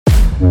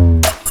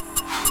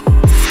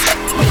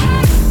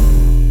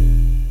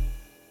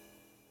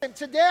And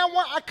today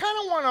I kind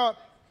of want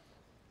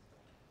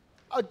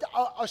to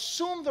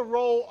assume the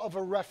role of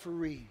a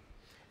referee.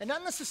 And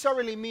not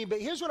necessarily me, but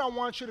here's what I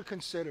want you to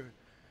consider.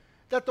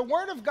 That the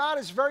Word of God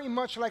is very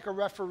much like a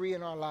referee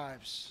in our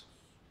lives.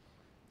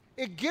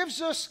 It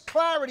gives us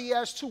clarity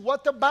as to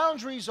what the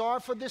boundaries are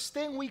for this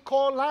thing we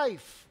call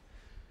life.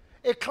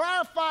 It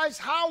clarifies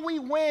how we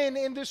win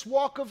in this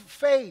walk of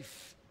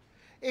faith.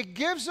 It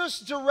gives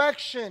us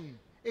direction.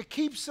 It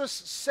keeps us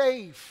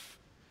safe.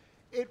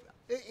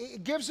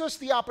 It gives us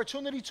the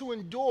opportunity to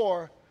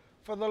endure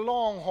for the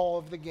long haul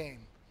of the game.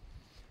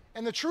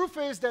 And the truth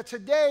is that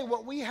today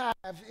what we have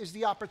is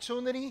the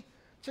opportunity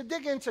to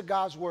dig into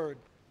God's Word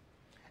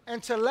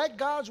and to let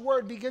God's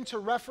Word begin to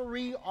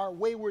referee our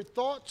wayward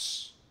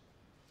thoughts,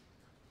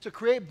 to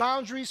create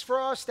boundaries for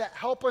us that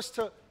help us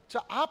to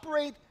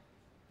operate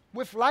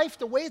with life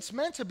the way it's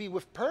meant to be,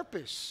 with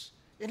purpose,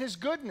 in His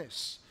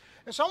goodness.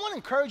 And so I want to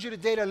encourage you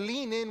today to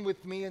lean in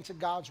with me into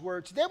God's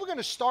Word. Today we're going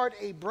to start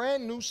a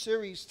brand new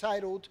series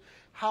titled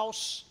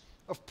House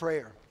of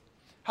Prayer.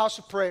 House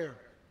of Prayer.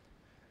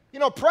 You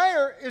know,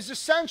 prayer is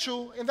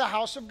essential in the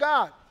house of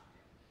God.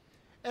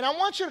 And I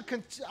want you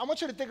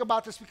to think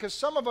about this, because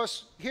some of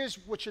us, here's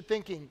what you're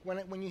thinking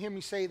when you hear me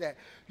say that.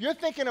 You're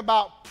thinking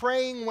about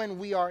praying when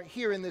we are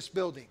here in this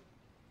building.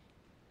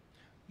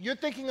 You're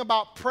thinking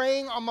about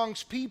praying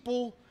amongst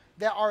people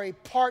that are a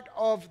part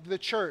of the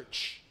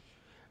church.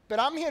 But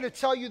I'm here to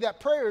tell you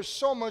that prayer is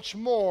so much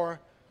more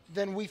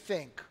than we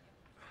think.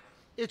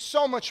 It's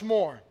so much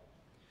more.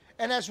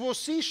 And as we'll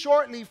see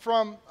shortly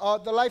from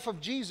the life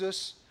of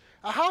Jesus,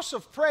 a house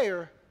of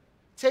prayer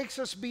takes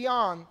us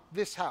beyond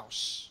this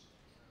house.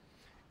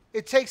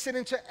 It takes it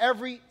into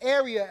every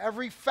area,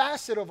 every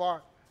facet of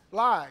our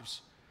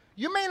lives.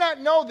 You may not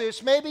know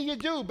this, maybe you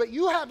do, but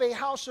you have a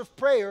house of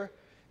prayer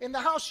in the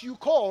house you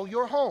call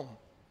your home.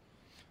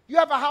 You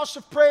have a house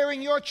of prayer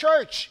in your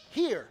church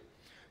here.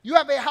 You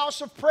have a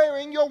house of prayer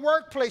in your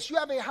workplace. You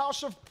have a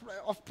house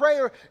of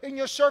prayer in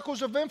your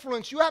circles of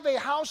influence. You have a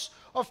house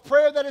of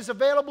prayer that is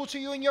available to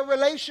you in your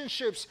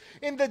relationships,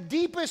 in the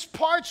deepest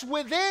parts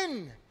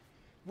within,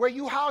 where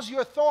you house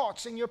your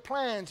thoughts and your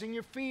plans and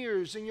your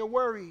fears and your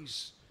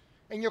worries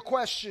and your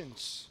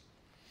questions.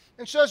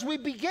 And so as we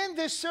begin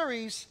this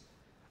series,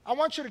 I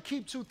want you to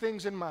keep two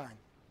things in mind.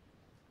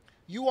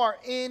 You are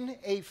in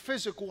a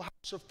physical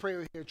house of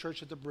prayer here,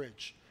 Church at the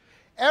Bridge.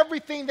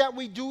 Everything that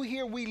we do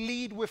here, we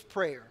lead with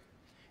prayer.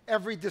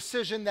 Every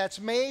decision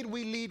that's made,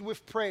 we lead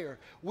with prayer.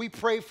 We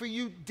pray for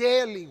you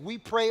daily. We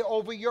pray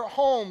over your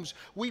homes.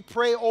 We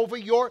pray over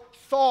your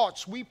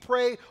thoughts. We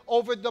pray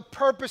over the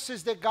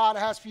purposes that God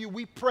has for you.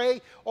 We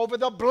pray over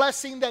the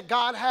blessing that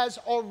God has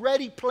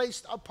already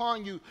placed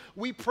upon you.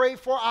 We pray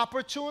for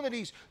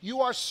opportunities. You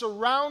are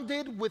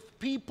surrounded with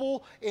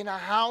people in a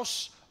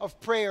house of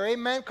prayer.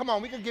 Amen? Come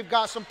on, we can give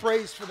God some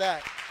praise for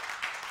that.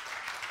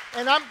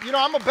 And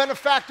I'm a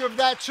benefactor of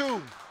that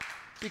too,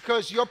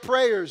 because your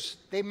prayers,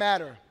 they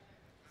matter.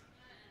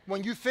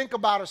 When you think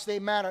about us, they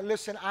matter.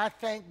 Listen, I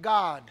thank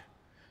God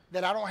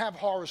that I don't have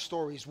horror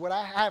stories. What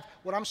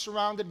I'm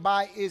surrounded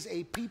by is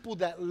a people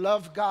that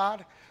love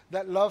God,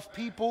 that love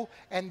people,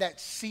 and that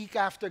seek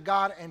after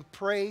God and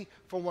pray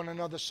for one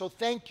another. So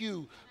thank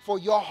you for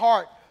your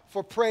heart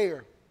for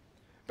prayer.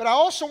 But I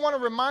also want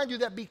to remind you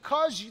that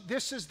because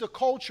this is the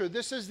culture,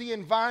 this is the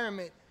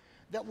environment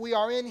that we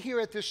are in here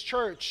at this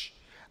church,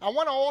 I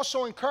want to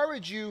also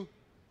encourage you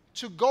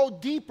to go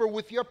deeper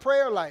with your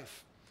prayer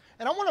life.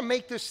 And I want to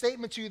make this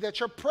statement to you that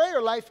your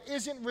prayer life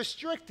isn't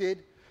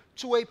restricted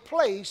to a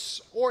place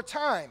or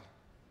time.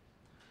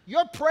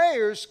 Your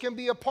prayers can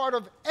be a part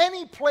of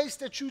any place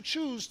that you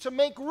choose to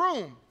make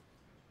room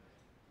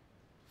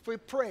for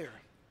prayer,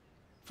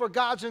 for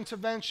God's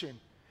intervention.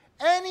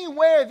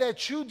 Anywhere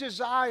that you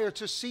desire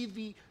to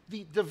see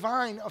the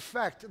divine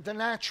effect, the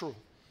natural.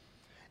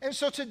 And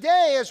so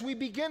today, as we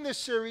begin this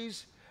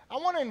series, I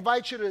want to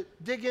invite you to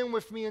dig in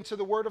with me into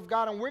the Word of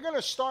God, and we're going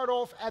to start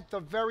off at the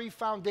very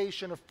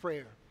foundation of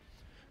prayer.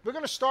 We're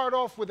going to start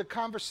off with a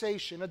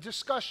conversation, a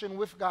discussion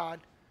with God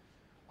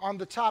on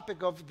the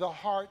topic of the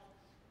heart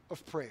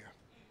of prayer.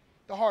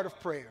 The heart of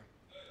prayer.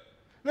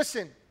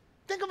 Listen,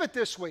 think of it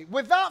this way.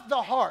 Without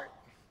the heart,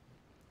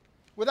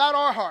 without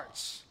our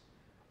hearts,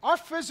 our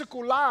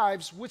physical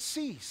lives would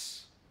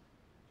cease.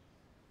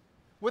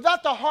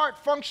 Without the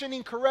heart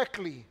functioning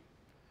correctly,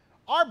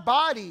 our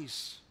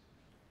bodies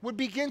would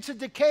begin to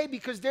decay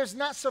because there's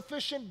not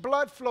sufficient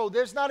blood flow.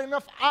 There's not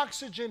enough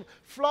oxygen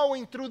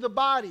flowing through the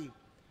body.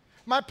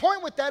 My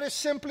point with that is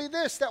simply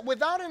this, that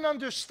without an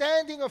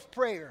understanding of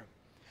prayer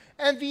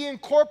and the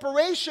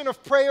incorporation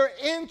of prayer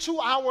into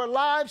our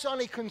lives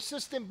on a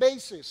consistent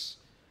basis,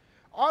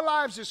 our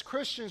lives as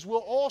Christians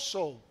will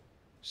also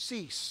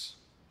cease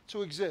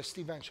to exist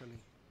eventually.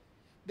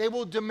 They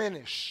will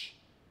diminish.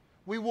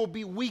 We will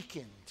be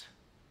weakened.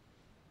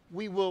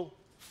 We will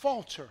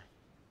falter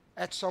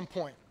at some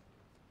point.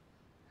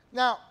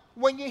 Now,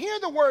 when you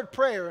hear the word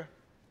prayer,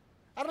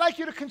 I'd like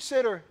you to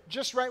consider,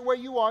 just right where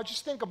you are,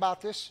 just think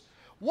about this.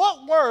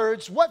 What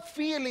words, what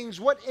feelings,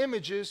 what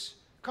images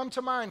come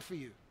to mind for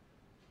you?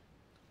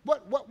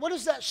 What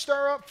does that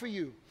stir up for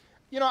you?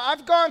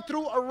 I've gone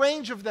through a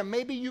range of them.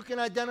 Maybe you can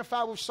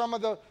identify with some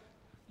of the,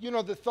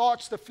 the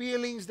thoughts, the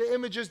feelings, the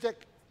images that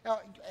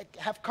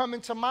have come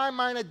into my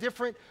mind at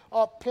different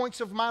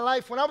points of my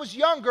life. When I was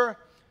younger,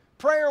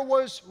 prayer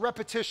was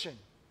repetition.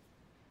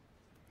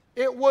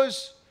 It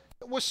was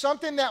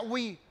something that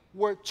we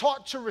were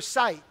taught to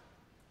recite.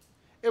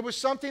 It was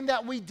something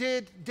that we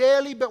did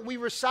daily, but we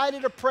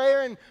recited a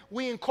prayer and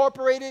we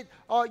incorporated,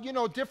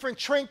 different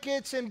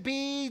trinkets and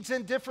beads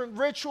and different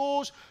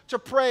rituals to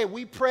pray.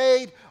 We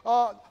prayed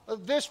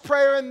this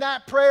prayer and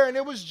that prayer, and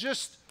it was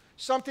just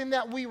something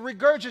that we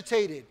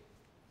regurgitated.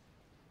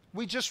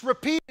 We just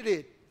repeated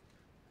it.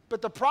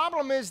 But the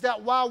problem is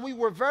that while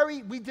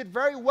we did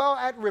very well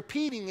at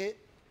repeating it,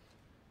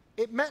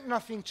 it meant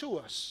nothing to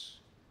us.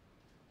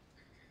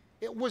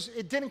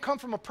 It didn't come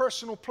from a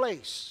personal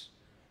place.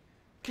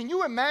 Can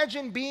you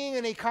imagine being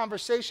in a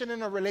conversation,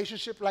 in a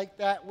relationship like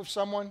that with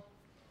someone?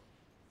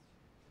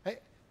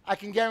 I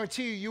can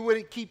guarantee you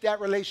wouldn't keep that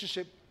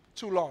relationship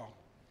too long,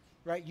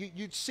 right?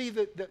 You'd see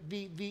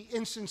the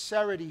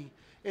insincerity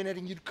in it,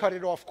 and you'd cut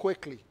it off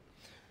quickly.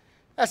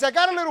 As I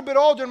got a little bit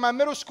older, in my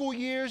middle school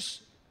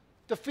years,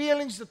 the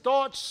feelings, the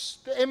thoughts,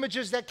 the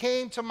images that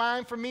came to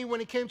mind for me when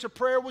it came to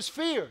prayer was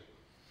fear.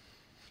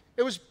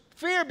 It was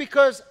fear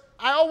because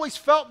I always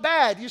felt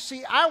bad. You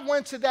see, I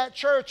went to that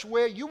church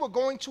where you were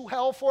going to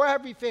hell for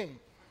everything.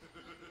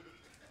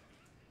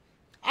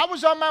 I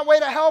was on my way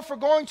to hell for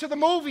going to the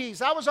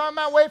movies. I was on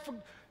my way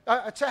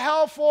to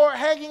hell for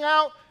hanging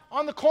out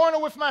on the corner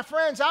with my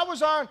friends. I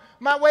was on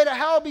my way to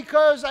hell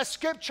because I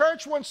skipped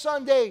church one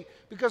Sunday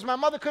because my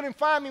mother couldn't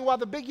find me while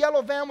the big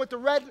yellow van with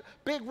the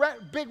big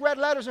red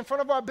letters in front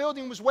of our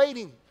building was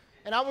waiting.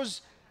 And I was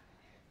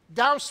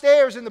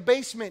downstairs in the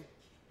basement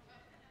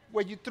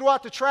where you threw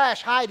out the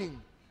trash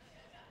hiding.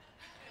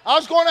 I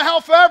was going to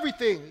hell for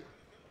everything.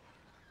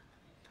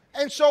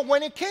 And so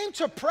when it came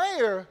to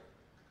prayer,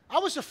 I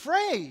was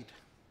afraid.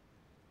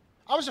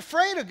 I was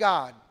afraid of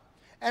God.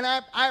 And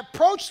I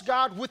approached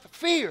God with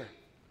fear.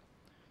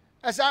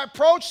 As I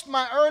approached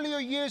my earlier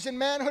years in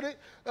manhood,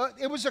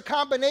 it was a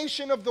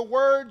combination of the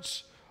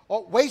words,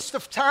 waste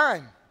of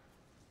time.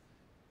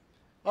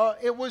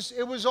 It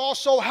was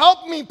also,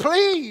 help me,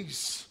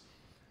 please.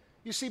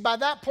 You see, by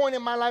that point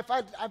in my life,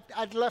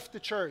 I'd left the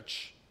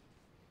church.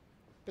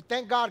 But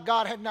thank God,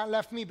 God had not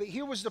left me. But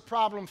here was the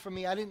problem for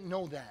me. I didn't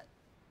know that.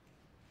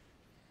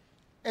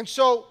 And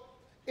so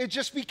it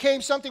just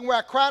became something where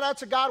I cried out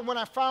to God when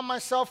I found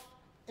myself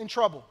in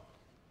trouble.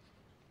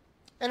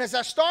 And as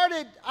I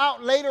started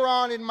out later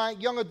on in my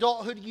young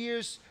adulthood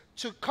years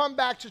to come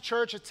back to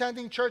church,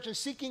 attending church and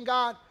seeking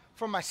God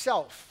for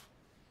myself,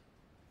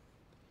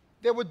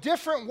 there were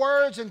different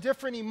words and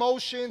different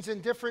emotions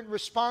and different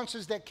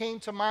responses that came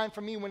to mind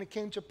for me when it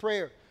came to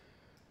prayer.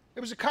 It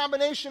was a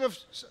combination of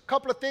a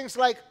couple of things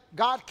like,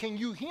 God, can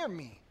you hear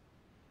me?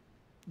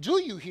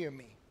 Do you hear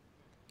me?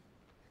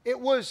 It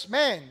was,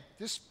 man,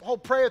 this whole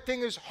prayer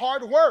thing is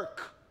hard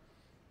work.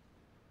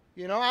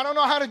 I don't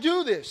know how to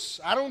do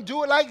this. I don't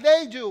do it like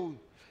they do.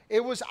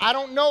 It was, I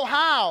don't know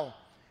how.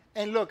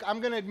 And look, I'm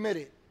going to admit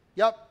it.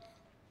 Yep.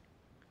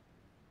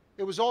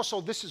 It was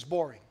also, this is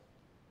boring.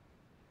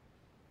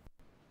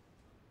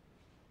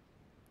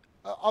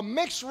 A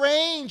mixed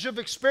range of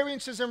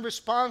experiences and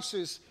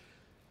responses.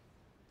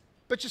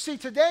 But you see,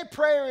 today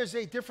prayer is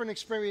a different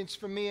experience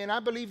for me, and I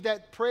believe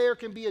that prayer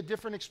can be a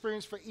different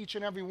experience for each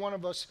and every one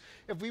of us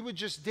if we would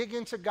just dig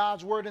into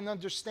God's word and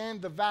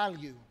understand the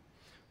value,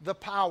 the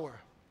power,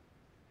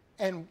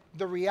 and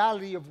the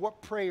reality of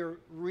what prayer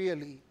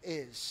really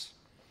is.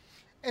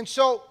 And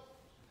so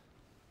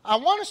I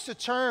want us to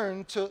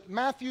turn to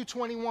Matthew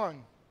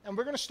 21, and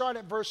we're going to start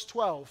at verse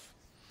 12.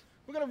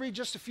 We're going to read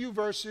just a few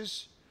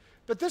verses,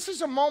 but this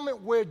is a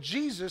moment where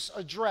Jesus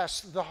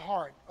addressed the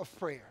heart of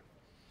prayer.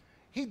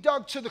 He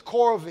dug to the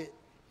core of it.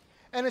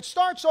 And it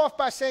starts off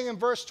by saying in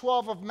verse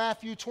 12 of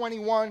Matthew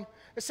 21,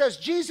 it says,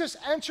 Jesus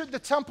entered the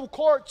temple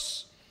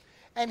courts,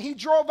 and he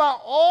drove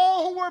out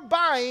all who were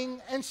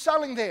buying and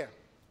selling there.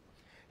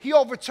 He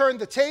overturned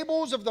the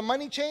tables of the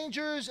money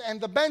changers and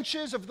the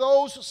benches of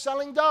those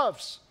selling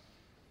doves.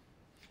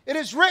 It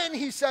is written,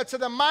 he said to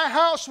them, my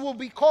house will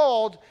be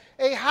called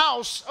a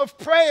house of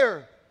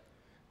prayer,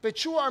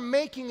 but you are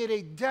making it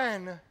a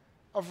den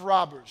of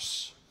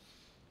robbers.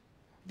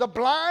 The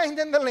blind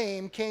and the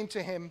lame came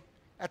to him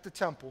at the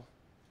temple,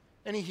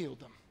 and he healed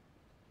them.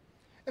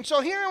 And so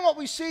here what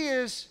we see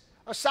is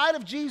a side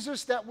of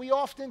Jesus that we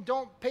often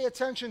don't pay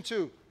attention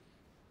to.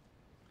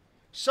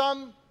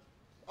 Some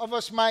of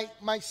us might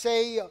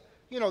say,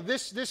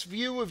 this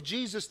view of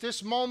Jesus,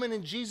 this moment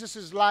in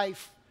Jesus'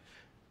 life,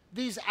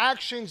 these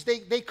actions,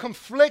 they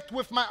conflict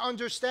with my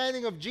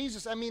understanding of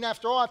Jesus. I mean,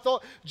 after all, I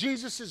thought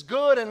Jesus is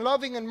good and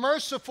loving and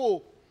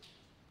merciful.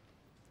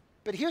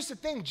 But here's the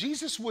thing,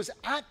 Jesus was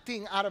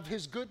acting out of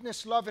his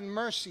goodness, love, and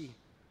mercy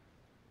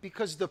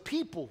because the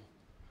people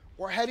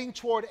were heading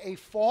toward a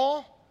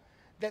fall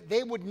that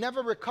they would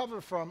never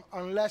recover from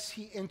unless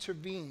he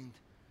intervened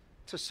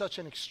to such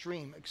an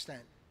extreme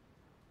extent.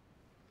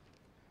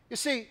 You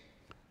see,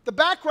 the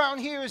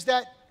background here is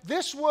that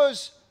this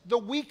was the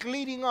week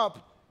leading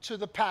up to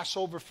the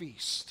Passover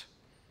feast.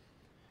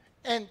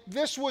 And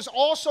this was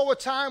also a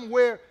time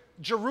where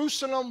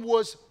Jerusalem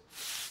was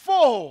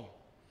full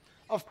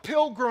of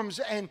pilgrims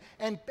and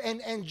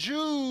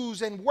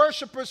Jews and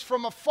worshipers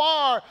from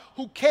afar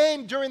who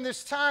came during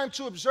this time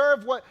to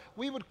observe what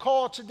we would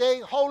call today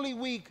Holy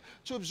Week,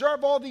 to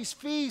observe all these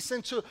feasts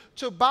and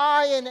to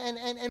buy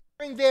and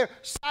bring their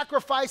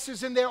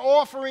sacrifices and their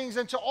offerings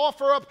and to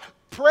offer up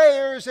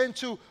prayers and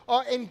to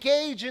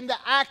engage in the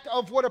act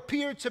of what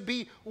appeared to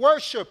be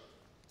worship.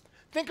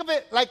 Think of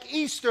it like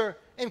Easter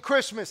and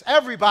Christmas.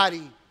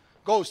 Everybody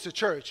goes to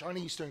church on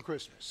Easter and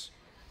Christmas,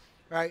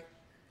 right?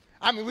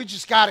 I mean, we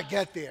just got to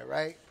get there,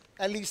 right?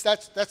 At least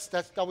that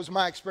was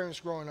my experience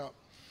growing up.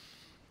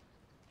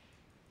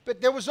 But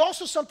there was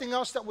also something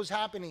else that was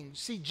happening.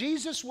 See,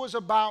 Jesus was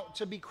about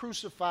to be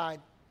crucified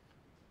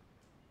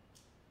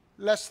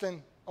less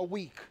than a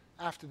week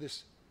after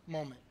this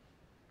moment.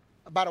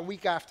 About a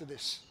week after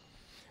this.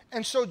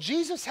 And so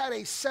Jesus had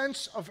a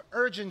sense of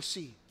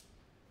urgency.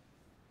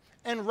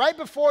 And right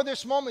before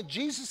this moment,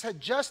 Jesus had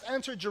just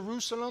entered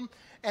Jerusalem,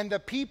 and the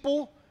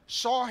people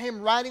saw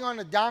him riding on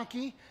a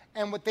donkey.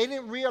 And what they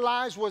didn't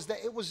realize was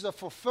that it was the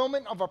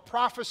fulfillment of a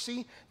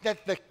prophecy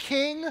that the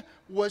king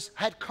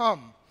had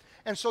come.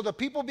 And so the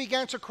people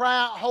began to cry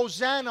out,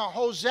 Hosanna,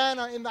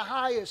 Hosanna in the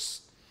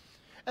highest.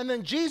 And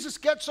then Jesus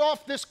gets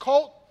off this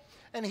colt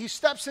and he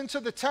steps into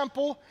the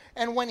temple.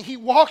 And when he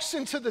walks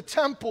into the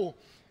temple,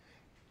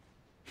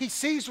 he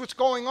sees what's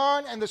going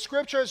on. And the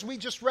scripture, as we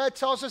just read,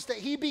 tells us that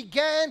he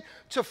began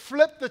to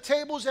flip the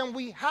tables. And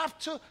we have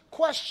to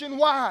question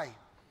why.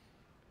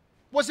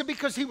 Was it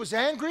because he was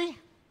angry?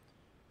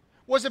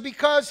 Was it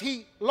because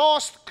he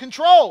lost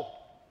control?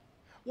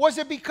 Was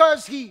it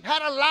because he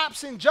had a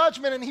lapse in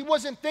judgment and he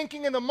wasn't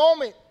thinking in the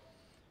moment?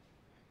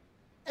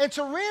 And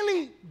to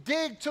really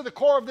dig to the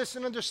core of this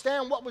and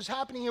understand what was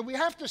happening here, we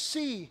have to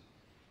see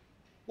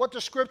what the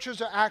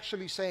scriptures are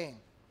actually saying.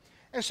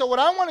 And so what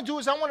I want to do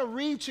is I want to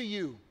read to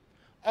you,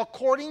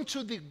 according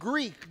to the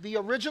Greek, the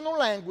original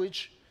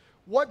language,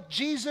 what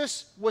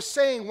Jesus was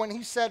saying when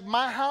he said,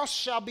 my house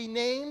shall be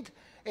named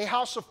a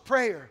house of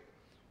prayer,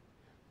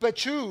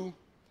 but you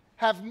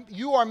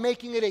are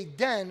making it a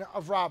den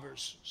of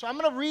robbers. So I'm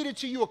going to read it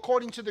to you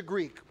according to the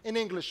Greek, in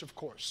English, of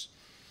course.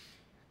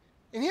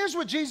 And here's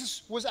what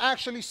Jesus was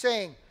actually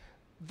saying.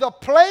 The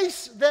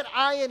place that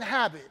I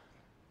inhabit,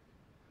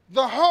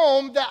 the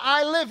home that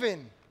I live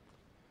in,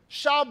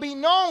 shall be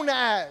known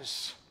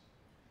as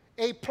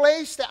a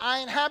place that I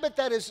inhabit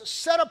that is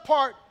set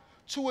apart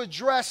to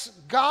address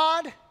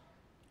God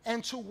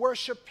and to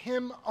worship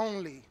him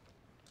only.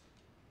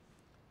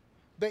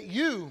 But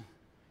you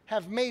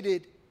have made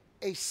it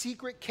a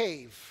secret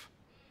cave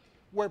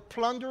where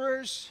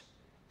plunderers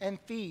and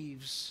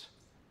thieves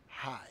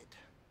hide.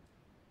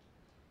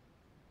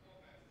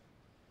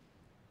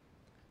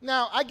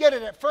 Now, I get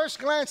it. At first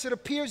glance, it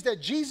appears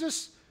that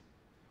Jesus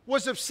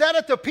was upset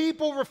at the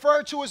people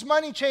referred to as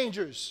money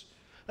changers.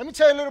 Let me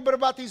tell you a little bit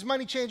about these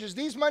money changers.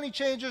 These money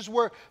changers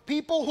were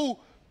people who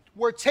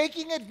were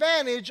taking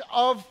advantage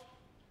of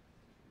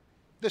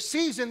the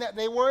season that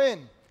they were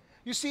in.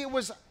 You see, it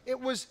was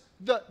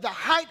the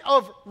height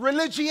of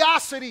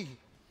religiosity.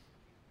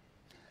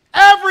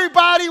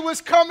 Everybody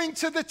was coming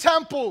to the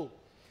temple.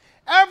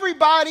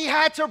 Everybody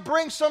had to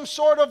bring some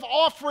sort of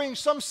offering,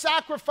 some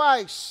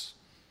sacrifice.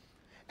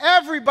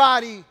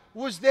 Everybody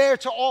was there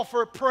to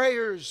offer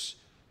prayers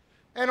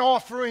and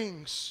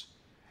offerings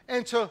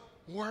and to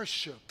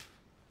worship.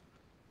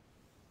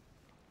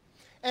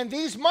 And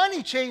these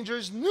money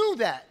changers knew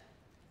that.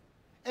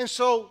 And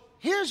so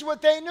here's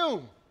what they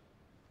knew.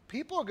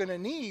 People are going to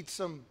need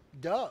some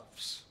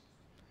doves.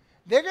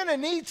 They're going to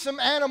need some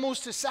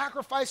animals to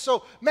sacrifice.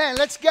 So, man,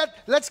 let's get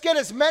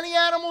as many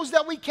animals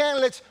that we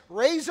can. Let's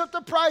raise up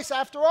the price.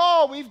 After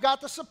all, we've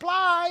got the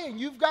supply and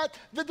you've got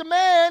the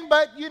demand.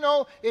 But, you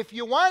know, if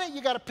you want it,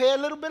 you got to pay a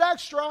little bit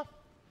extra.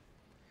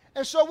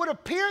 And so it would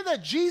appear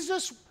that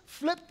Jesus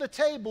flipped the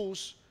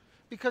tables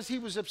because he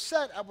was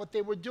upset at what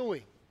they were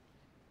doing.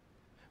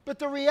 But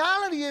the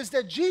reality is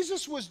that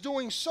Jesus was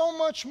doing so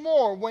much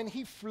more when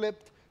he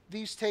flipped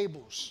these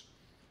tables.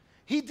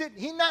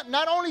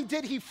 Not only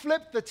did he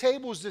flip the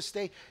tables this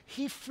day,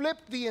 he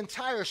flipped the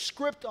entire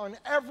script on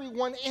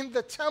everyone in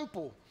the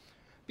temple,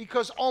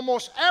 because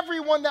almost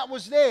everyone that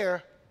was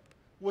there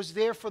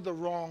for the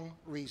wrong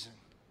reason.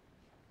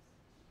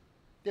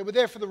 They were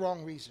there for the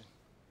wrong reason.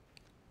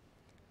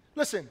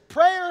 Listen,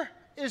 prayer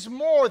is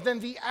more than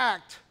the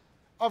act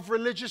of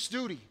religious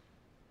duty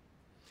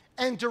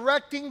and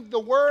directing the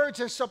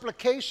words and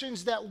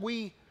supplications that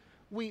we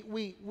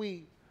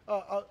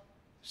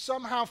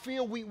somehow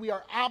feel we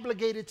are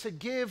obligated to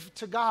give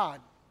to God.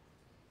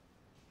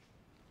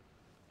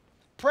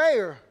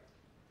 Prayer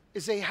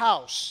is a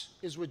house,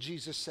 is what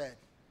Jesus said.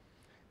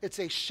 It's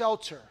a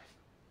shelter.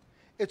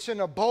 It's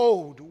an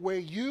abode where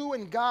you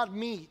and God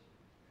meet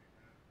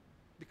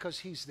because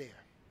he's there.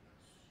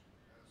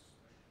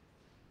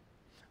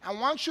 I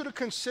want you to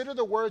consider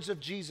the words of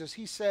Jesus.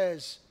 He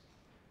says,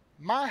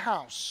 my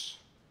house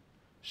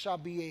shall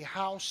be a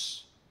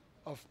house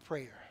of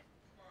prayer.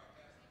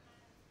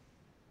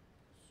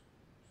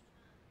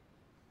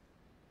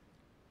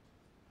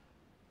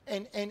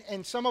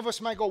 And some of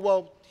us might go,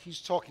 well, he's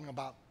talking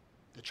about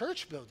the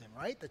church building,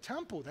 right? The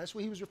temple. That's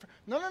what he was referring.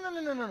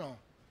 No.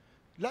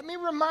 Let me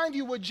remind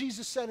you what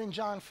Jesus said in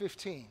John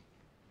 15.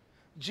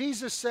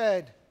 Jesus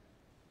said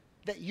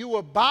that you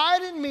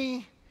abide in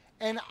me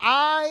and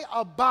I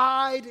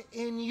abide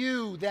in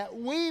you, that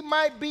we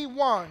might be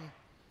one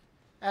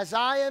as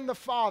I and the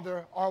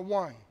Father are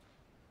one.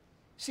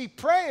 See,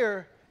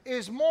 prayer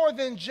is more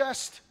than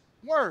just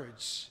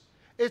words.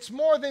 It's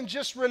more than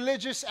just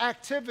religious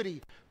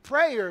activity.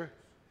 Prayer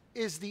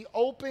is the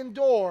open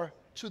door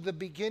to the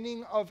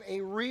beginning of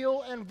a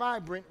real and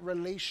vibrant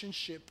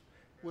relationship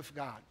with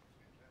God.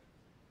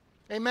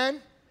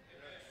 Amen?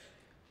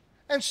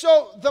 And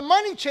so the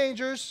money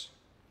changers,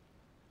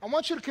 I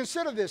want you to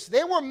consider this.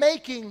 They were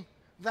making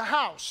the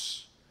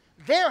house,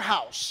 their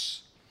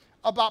house,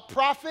 about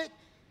profit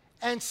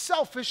and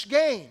selfish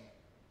gain.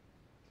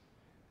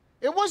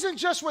 It wasn't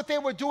just what they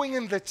were doing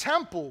in the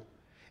temple.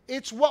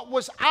 It's what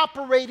was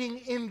operating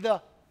in the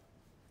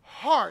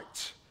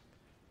heart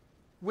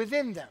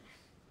within them.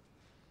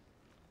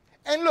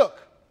 And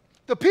look,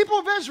 the people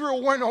of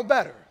Israel were no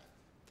better.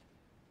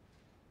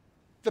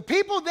 The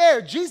people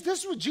there, this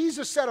is what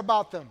Jesus said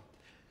about them.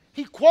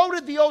 He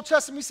quoted the Old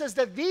Testament. He says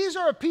that these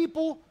are a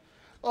people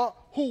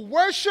who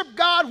worship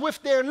God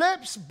with their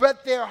lips,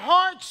 but their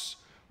hearts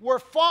were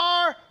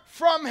far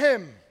from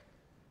him.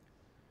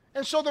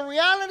 And so the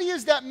reality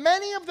is that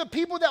many of the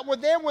people that were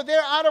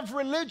there out of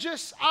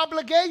religious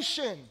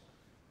obligation.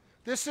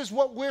 This is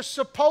what we're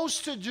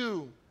supposed to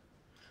do.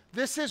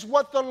 This is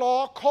what the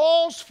law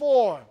calls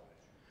for.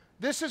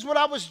 This is what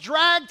I was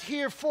dragged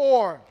here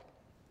for.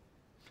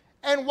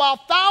 And while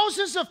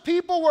thousands of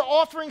people were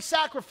offering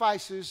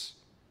sacrifices,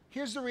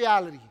 here's the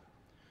reality.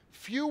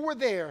 Few were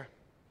there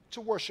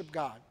to worship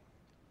God.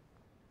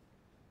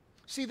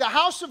 See, the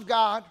house of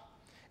God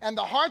and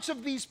the hearts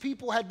of these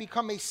people had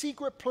become a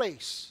secret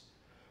place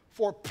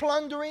for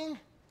plundering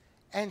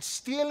and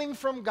stealing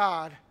from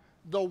God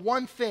the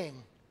one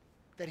thing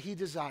that he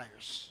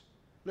desires.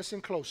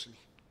 Listen closely.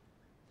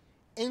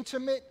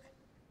 Intimate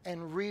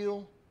and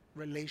real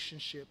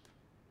relationship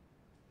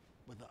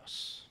with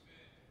us.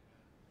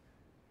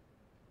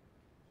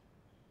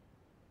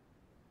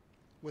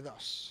 With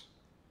us.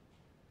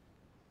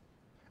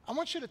 I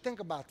want you to think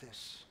about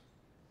this.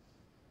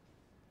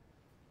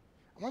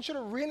 I want you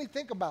to really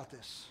think about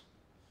this.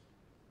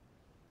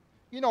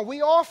 You know,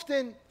 we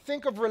often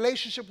think of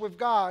relationship with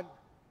God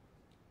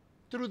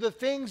through the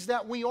things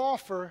that we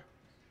offer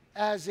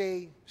as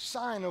a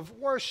sign of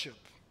worship.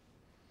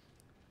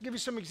 I'll give you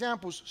some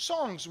examples.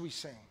 Songs we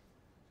sing,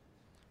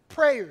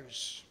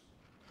 prayers,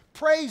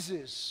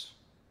 praises,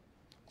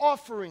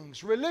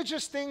 offerings,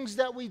 religious things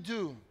that we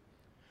do,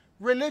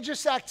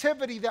 religious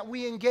activity that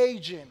we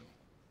engage in,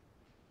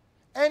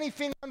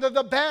 anything under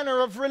the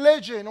banner of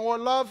religion or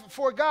love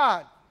for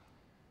God.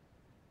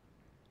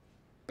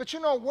 But you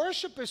know,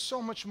 worship is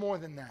so much more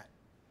than that.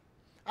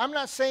 I'm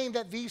not saying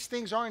that these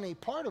things aren't a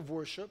part of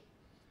worship,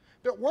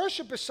 but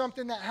worship is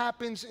something that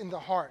happens in the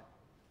heart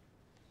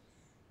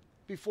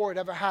before it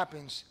ever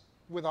happens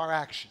with our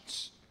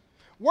actions.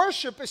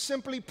 Worship is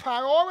simply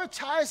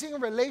prioritizing a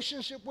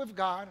relationship with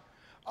God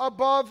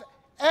above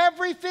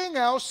everything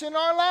else in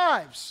our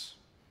lives.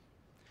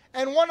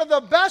 And one of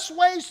the best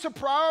ways to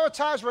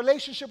prioritize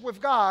relationship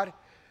with God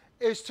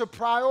is to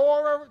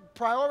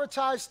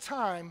prioritize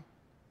time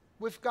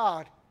with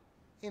God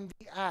in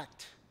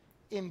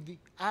the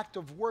act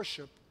of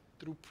worship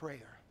through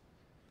prayer.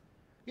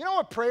 You know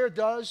what prayer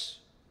does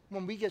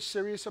when we get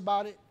serious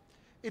about it?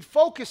 It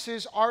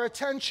focuses our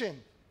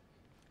attention.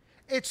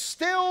 It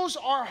stills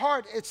our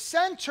heart. It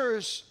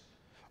centers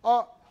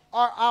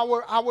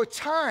our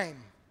time.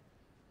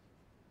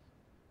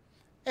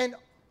 And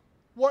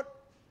what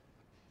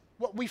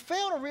we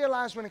fail to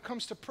realize when it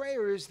comes to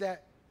prayer is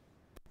that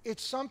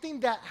it's something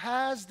that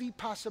has the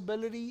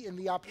possibility and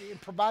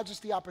it provides us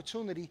the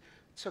opportunity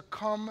to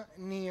come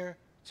near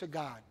to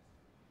God.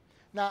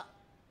 Now,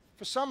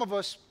 for some of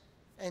us,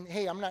 and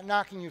hey, I'm not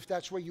knocking you if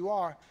that's where you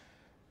are,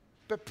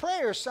 but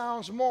prayer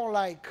sounds more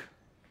like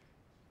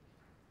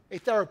a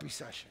therapy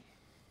session.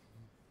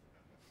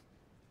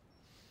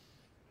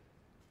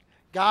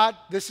 God,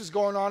 this is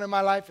going on in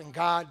my life, and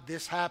God,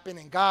 this happened,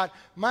 and God,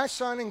 my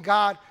son, and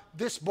God,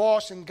 this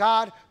boss, and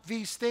God,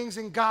 these things,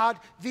 and God,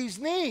 these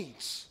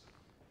needs.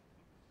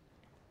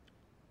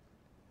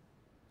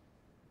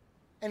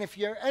 And if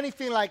you're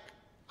anything like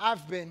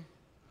I've been,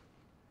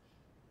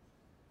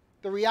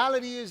 the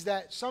reality is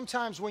that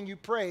sometimes when you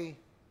pray,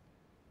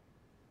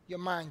 your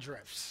mind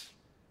drifts.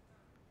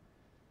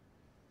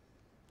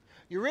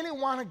 You really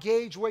want to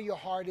gauge where your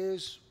heart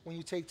is when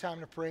you take time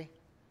to pray?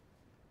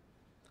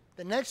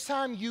 The next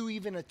time you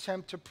even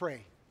attempt to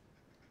pray,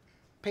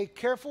 pay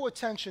careful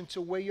attention to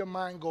where your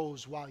mind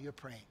goes while you're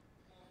praying.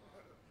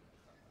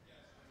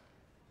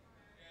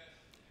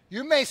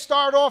 You may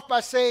start off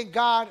by saying,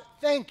 God,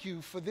 thank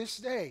you for this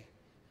day,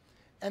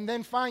 and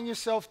then find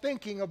yourself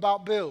thinking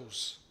about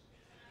bills.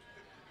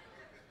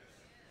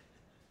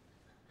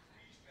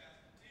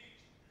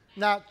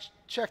 Now,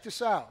 check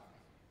this out.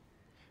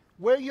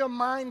 where your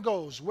mind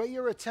goes, where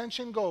your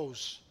attention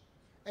goes,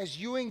 as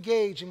you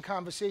engage in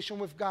conversation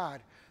with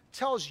God,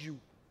 tells you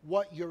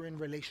what you're in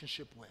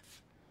relationship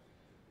with.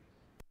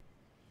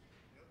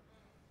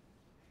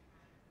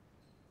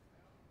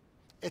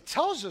 It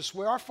tells us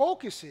where our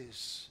focus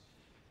is.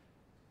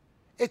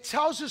 It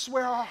tells us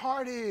where our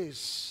heart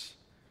is.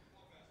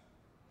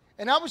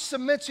 And I would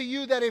submit to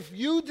you that if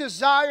you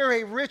desire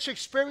a rich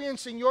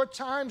experience in your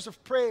times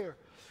of prayer,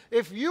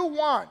 if you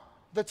want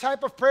the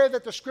type of prayer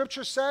that the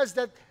Scripture says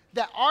that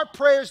our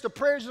prayers, the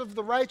prayers of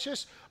the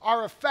righteous,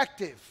 are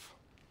effective,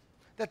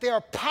 that they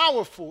are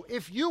powerful,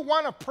 if you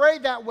want to pray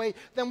that way,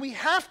 then we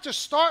have to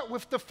start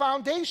with the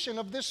foundation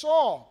of this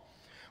all.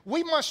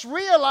 We must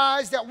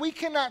realize that we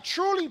cannot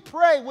truly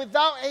pray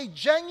without a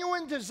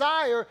genuine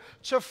desire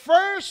to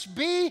first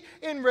be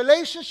in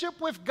relationship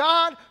with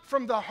God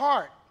from the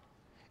heart.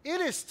 It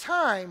is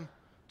time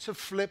to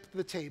flip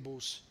the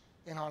tables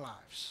in our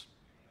lives.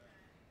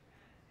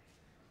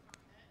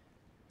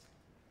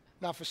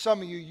 Now, for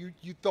some of you,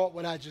 you thought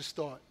what I just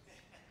thought.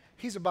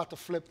 He's about to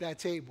flip that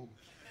table.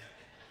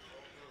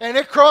 And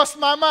it crossed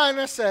my mind.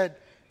 I said,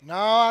 no,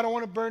 I don't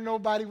want to burn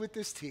nobody with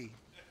this tea.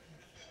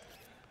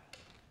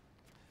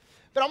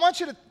 But I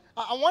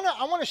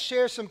want to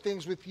share some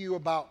things with you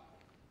about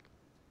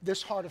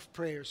this heart of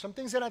prayer. Some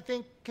things that I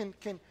think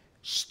can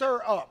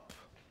stir up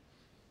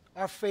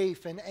our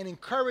faith and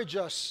encourage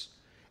us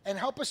and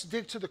help us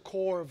dig to the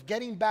core of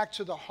getting back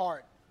to the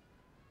heart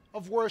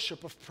of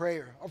worship, of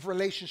prayer, of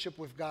relationship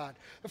with God.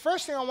 The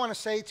first thing I want to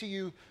say to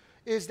you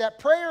is that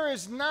prayer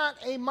is not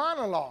a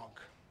monologue.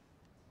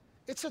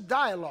 It's a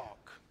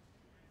dialogue.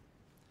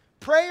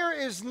 Prayer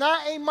is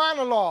not a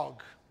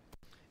monologue.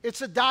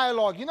 It's a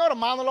dialogue. You know what a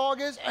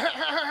monologue is?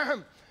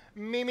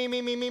 Me, me,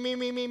 me, me, me, me,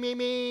 me, me, me,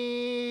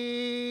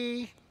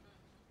 me.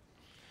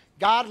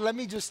 God, let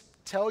me just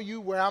tell you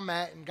where I'm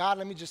at. And God,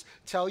 let me just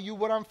tell you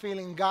what I'm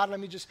feeling. God, let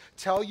me just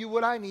tell you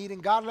what I need.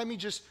 And God, let me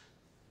just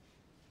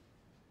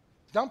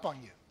dump on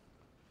you.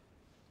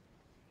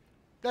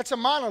 That's a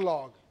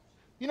monologue.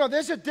 You know,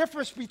 there's a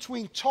difference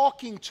between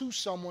talking to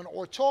someone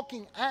or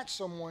talking at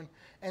someone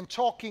and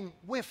talking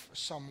with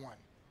someone.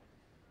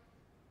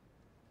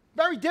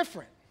 Very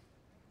different.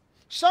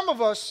 Some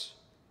of us,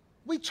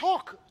 we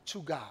talk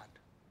to God.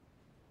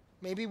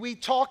 Maybe we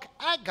talk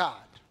at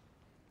God,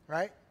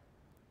 right?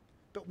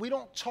 But we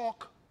don't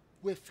talk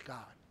with God.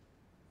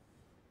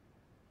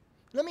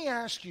 Let me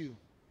ask you,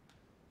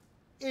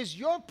 is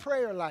your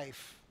prayer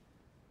life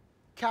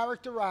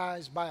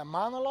characterized by a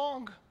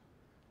monologue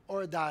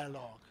or a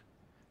dialogue?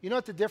 You know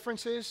what the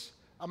difference is?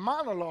 A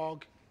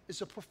monologue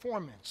is a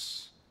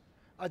performance.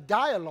 A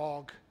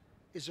dialogue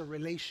is a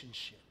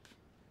relationship.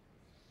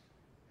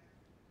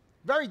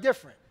 Very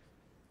different.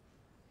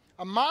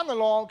 A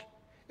monologue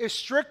is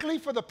strictly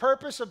for the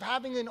purpose of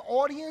having an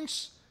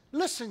audience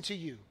listen to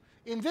you.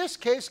 In this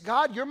case,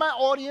 God, you're my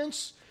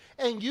audience,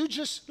 and you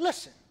just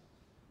listen.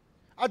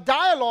 A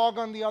dialogue,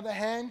 on the other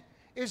hand,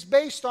 is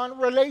based on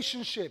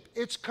relationship.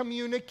 It's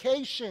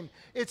communication.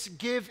 It's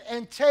give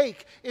and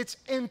take. It's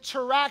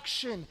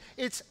interaction.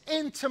 It's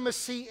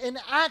intimacy in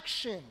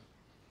action.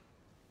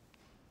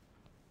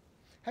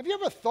 Have you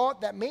ever thought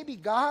that maybe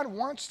God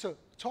wants to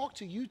talk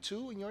to you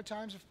too in your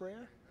times of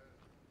prayer?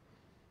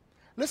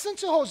 Listen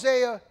to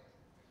Hosea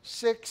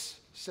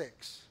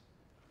 6:6.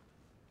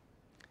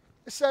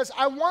 It says,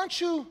 I want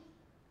you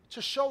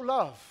to show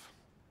love,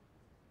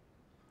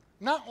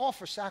 not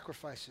offer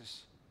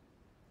sacrifices.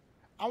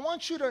 I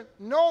want you to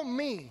know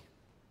me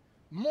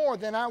more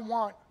than I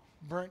want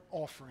burnt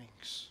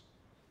offerings.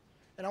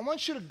 And I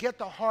want you to get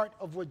the heart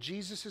of what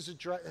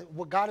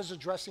what God is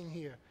addressing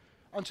here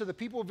unto the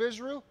people of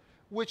Israel,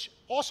 which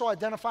also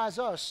identifies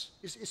us.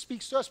 It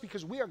speaks to us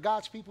because we are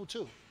God's people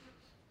too.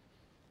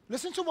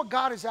 Listen to what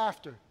God is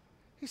after.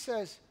 He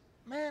says,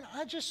 man,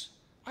 I just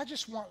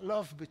want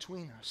love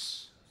between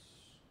us.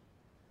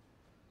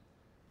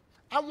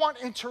 I want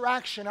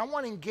interaction. I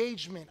want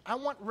engagement. I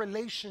want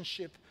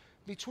relationship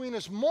between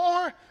us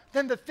more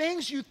than the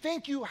things you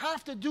think you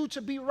have to do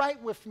to be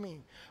right with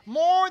me.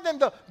 More than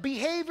the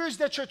behaviors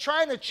that you're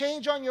trying to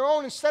change on your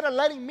own instead of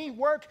letting me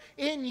work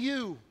in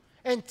you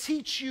and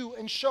teach you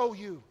and show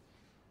you.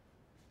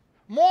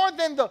 More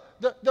than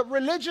the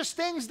religious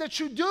things that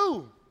you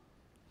do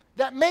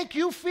that make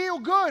you feel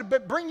good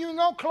but bring you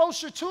no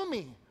closer to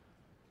me.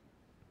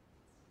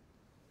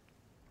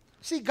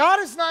 See, God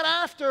is not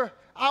after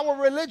our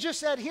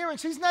religious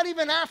adherence. He's not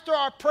even after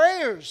our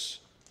prayers.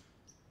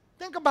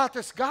 Think about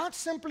this. God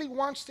simply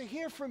wants to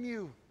hear from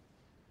you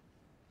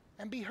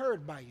and be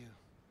heard by you.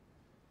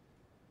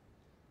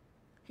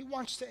 He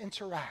wants to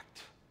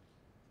interact.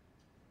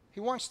 He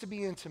wants to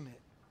be intimate.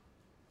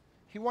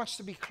 He wants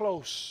to be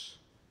close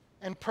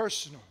and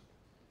personal.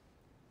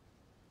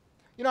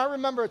 You know, I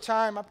remember a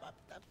time, I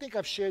think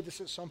I've shared this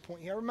at some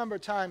point here. I remember a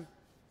time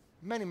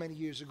many, many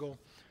years ago.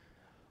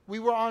 We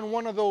were on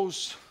one of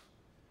those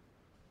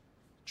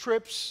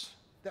trips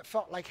that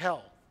felt like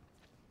hell.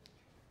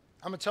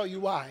 I'm going to tell you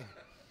why.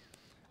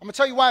 I'm going to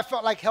tell you why it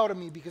felt like hell to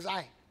me, because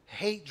I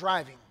hate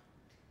driving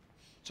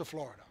to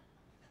Florida.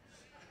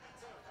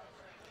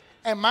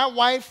 And my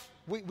wife,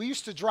 we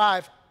used to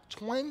drive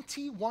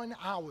 21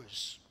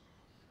 hours.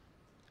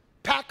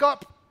 Pack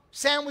up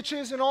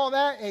sandwiches and all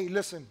that. Hey,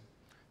 listen,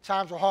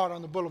 times were hard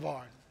on the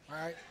boulevard, all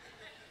right?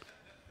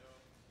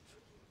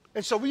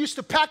 And so we used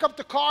to pack up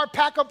the car,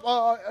 pack up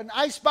an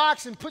ice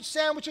box and put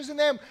sandwiches in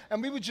them,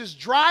 and we would just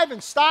drive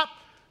and stop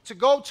to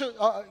go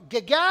to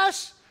get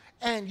gas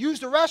and use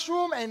the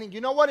restroom. And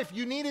you know what? If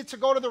you needed to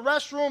go to the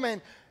restroom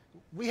and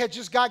we had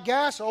just got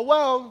gas, oh,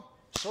 well,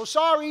 so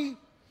sorry.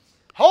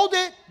 Hold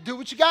it. Do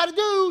what you got to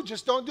do.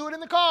 Just don't do it in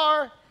the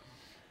car.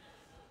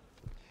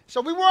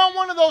 So we were on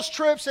one of those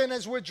trips, and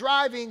as we're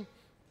driving,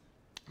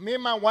 me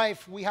and my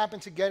wife, we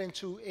happened to get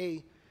into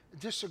a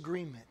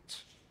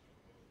disagreement.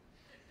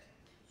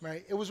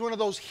 Right? It was one of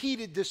those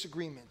heated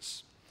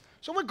disagreements.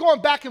 So we're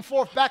going back and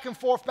forth, back and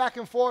forth, back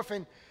and forth.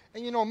 And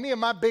you know, me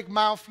and my big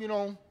mouth, you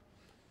know,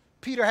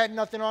 Peter had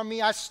nothing on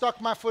me. I stuck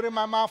my foot in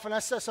my mouth and I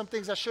said some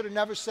things I should have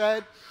never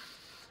said.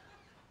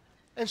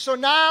 And so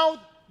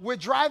now we're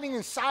driving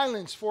in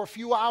silence for a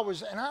few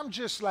hours, and I'm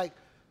just like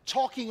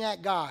talking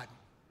at God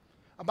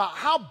about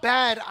how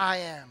bad I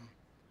am,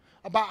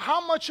 about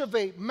how much of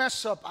a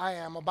mess up I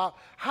am, about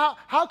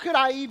how could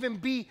I even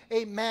be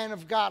a man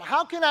of God?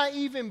 How can I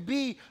even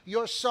be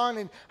your son?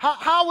 And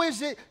how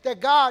is it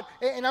that God,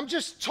 and I'm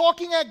just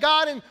talking at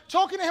God and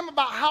talking to him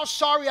about how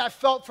sorry I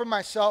felt for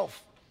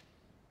myself.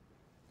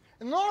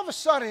 And all of a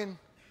sudden,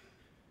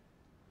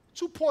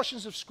 two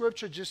portions of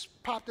scripture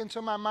just popped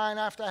into my mind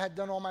after I had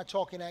done all my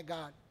talking at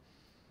God.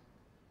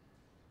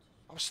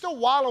 I was still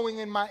wallowing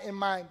in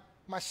my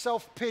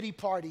self-pity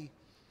party.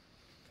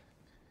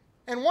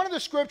 And one of the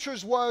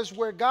scriptures was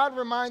where God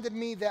reminded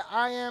me that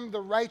I am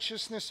the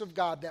righteousness of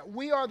God, that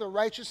we are the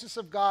righteousness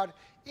of God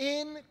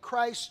in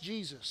Christ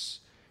Jesus.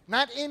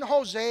 Not in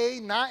Jose,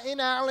 not in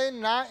Alan,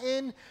 not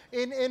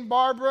in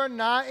Barbara,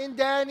 not in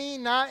Danny,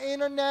 not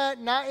in Annette,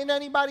 not in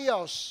anybody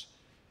else.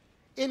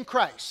 In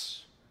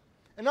Christ.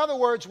 In other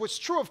words, what's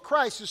true of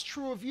Christ is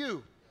true of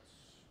you.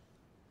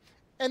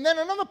 And then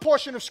another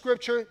portion of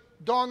scripture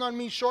dawned on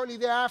me shortly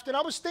thereafter, and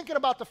I was thinking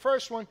about the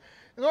first one,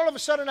 and all of a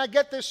sudden I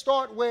get this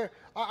thought where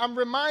I'm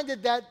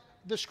reminded that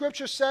the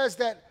scripture says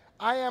that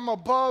I am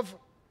above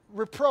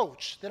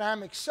reproach, that I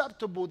am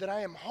acceptable, that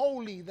I am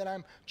holy, that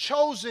I'm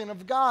chosen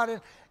of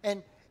God.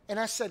 And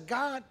I said,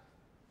 God,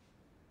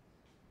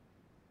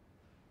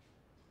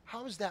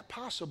 how is that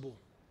possible?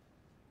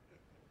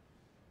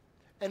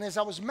 And as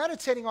I was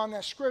meditating on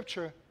that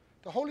scripture,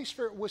 the Holy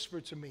Spirit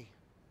whispered to me,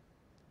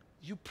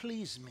 you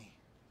please me.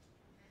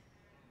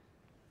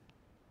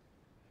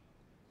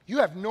 You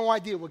have no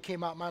idea what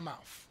came out my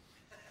mouth.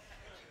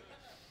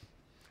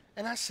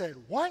 And I said,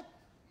 what?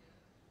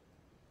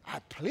 I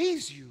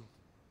please you?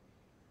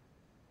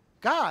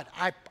 God,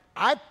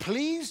 I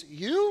please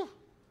you?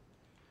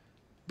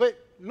 But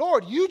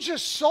Lord, you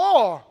just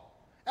saw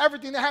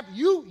everything that happened.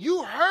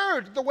 You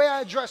heard the way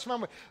I addressed my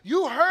wife.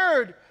 You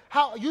heard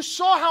how, you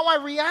saw how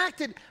I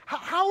reacted.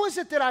 How is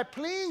it that I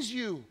please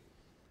you?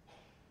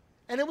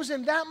 And it was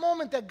in that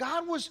moment that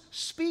God was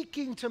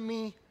speaking to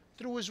me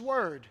through his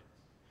word.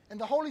 And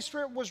the Holy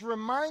Spirit was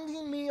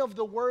reminding me of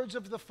the words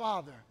of the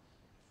Father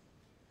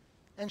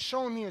and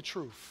showing me a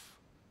truth.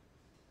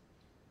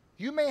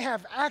 You may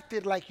have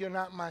acted like you're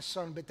not my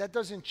son, but that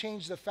doesn't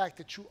change the fact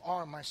that you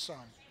are my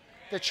son,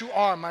 that you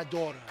are my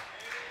daughter.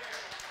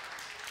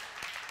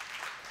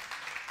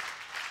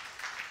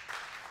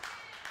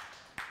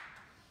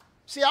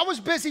 See, I was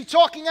busy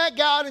talking at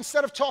God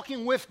instead of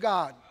talking with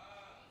God.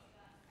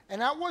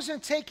 And I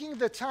wasn't taking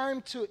the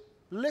time to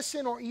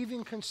listen or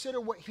even consider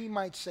what he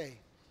might say.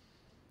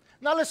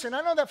 Now listen,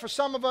 I know that for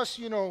some of us,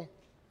 you know,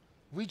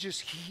 we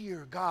just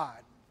hear God.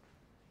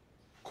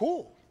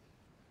 Cool.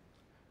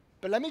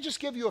 But let me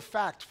just give you a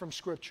fact from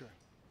Scripture.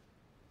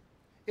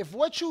 If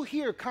what you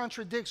hear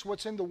contradicts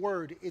what's in the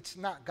Word, it's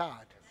not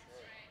God.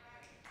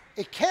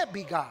 It can't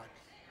be God.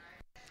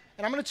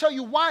 And I'm going to tell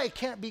you why it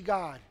can't be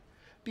God.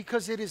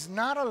 Because it is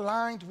not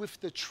aligned with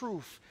the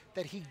truth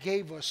that he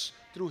gave us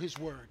through his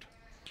Word.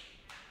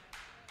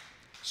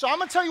 So I'm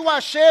going to tell you why I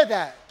share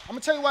that.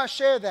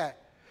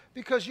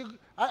 Because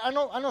I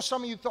know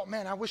some of you thought,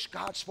 man, I wish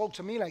God spoke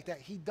to me like that.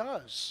 He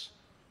does.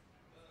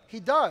 He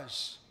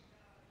does.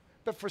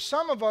 But for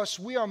some of us,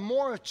 we are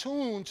more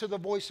attuned to the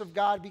voice of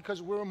God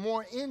because we're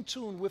more in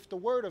tune with the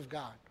Word of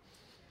God.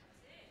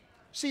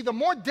 See, the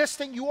more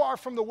distant you are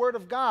from the Word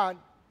of God,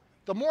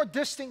 the more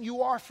distant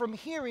you are from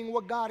hearing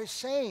what God is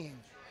saying.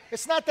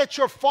 It's not that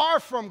you're far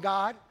from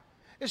God.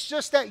 It's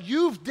just that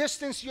you've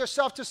distanced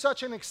yourself to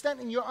such an extent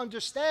in your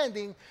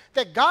understanding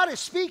that God is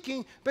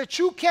speaking, but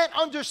you can't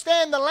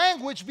understand the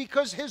language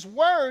because his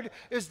word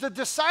is the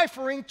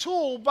deciphering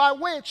tool by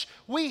which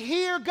we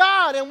hear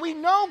God and we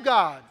know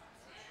God.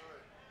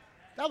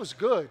 That was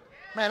good.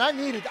 Man, I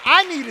needed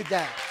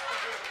that.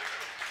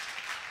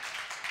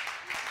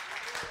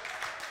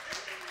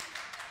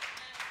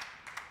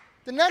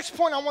 The next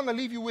point I want to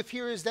leave you with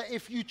here is that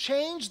if you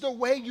change the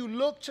way you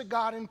look to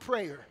God in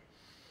prayer,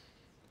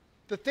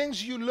 the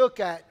things you look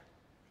at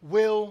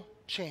will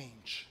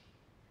change.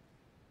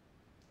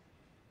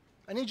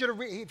 I need you to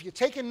read. If you're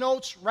taking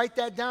notes, write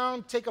that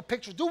down, take a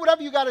picture, do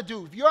whatever you got to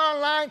do. If you're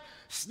online,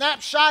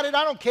 snapshot it,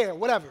 I don't care,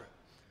 whatever.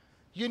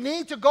 You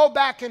need to go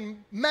back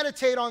and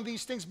meditate on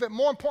these things, but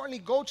more importantly,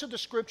 go to the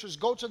scriptures,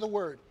 go to the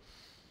word.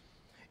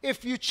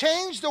 If you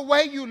change the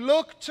way you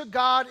look to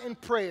God in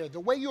prayer, the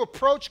way you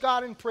approach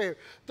God in prayer,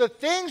 the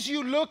things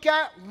you look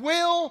at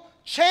will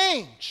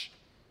change.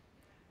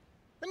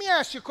 Let me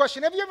ask you a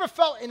question. Have you ever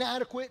felt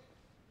inadequate?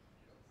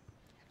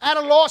 At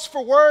a loss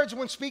for words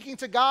when speaking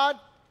to God?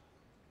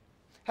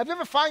 Have you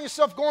ever found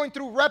yourself going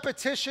through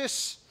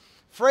repetitious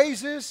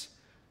phrases,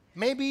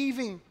 maybe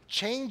even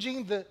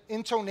changing the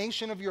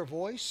intonation of your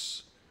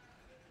voice?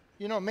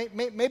 You know,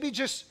 maybe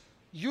just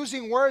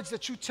using words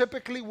that you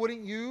typically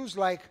wouldn't use,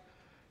 like,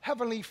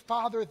 Heavenly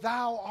Father,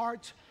 thou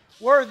art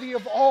worthy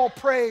of all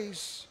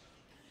praise.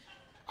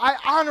 I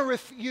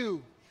honoreth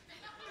you,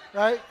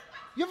 right?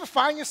 You ever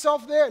find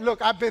yourself there?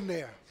 Look, I've been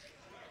there.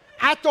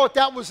 I thought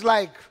that was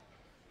like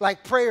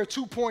prayer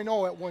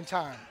 2.0 at one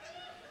time.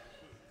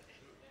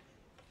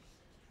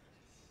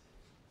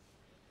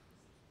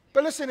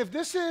 But listen, if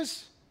this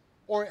is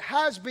or it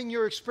has been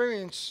your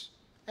experience,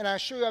 and I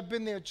assure you I've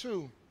been there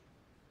too,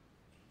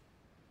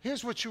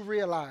 here's what you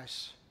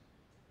realize.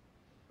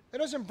 It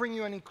doesn't bring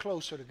you any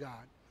closer to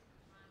God.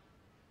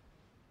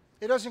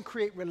 It doesn't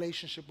create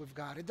relationship with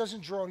God. It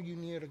doesn't draw you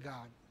near to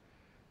God.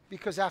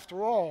 Because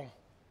after all,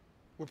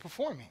 we're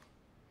performing.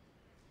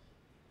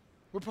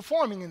 We're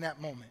performing in that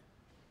moment.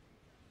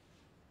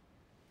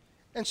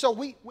 And so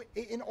we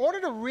in order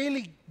to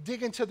really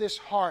dig into this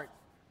heart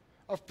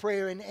of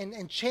prayer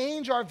and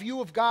change our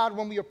view of God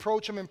when we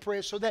approach Him in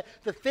prayer so that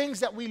the things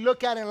that we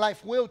look at in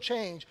life will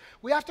change,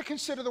 we have to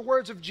consider the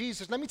words of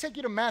Jesus. Let me take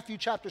you to Matthew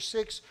chapter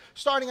 6,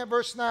 starting at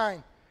verse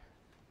 9.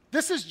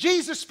 This is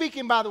Jesus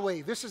speaking, by the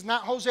way. This is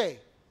not Jose.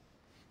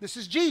 This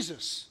is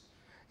Jesus.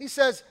 He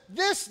says,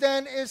 this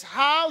then is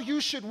how you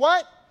should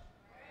what?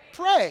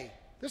 Pray.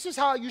 This is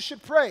how you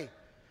should pray.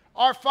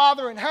 Our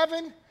Father in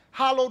heaven,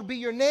 hallowed be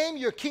your name,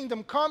 your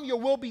kingdom come, your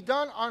will be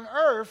done on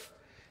earth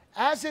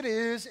as it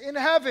is in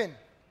heaven.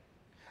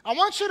 I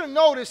want you to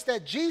notice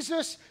that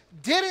Jesus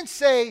didn't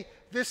say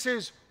this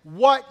is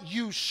what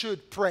you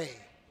should pray.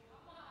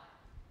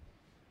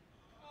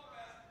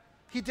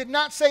 He did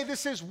not say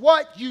this is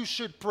what you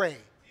should pray.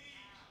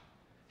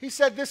 He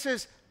said this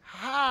is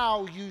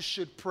how you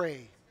should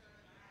pray.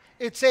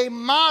 It's a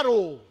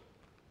model.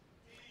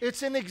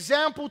 It's an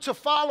example to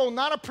follow,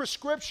 not a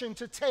prescription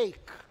to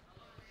take.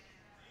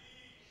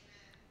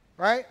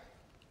 Right?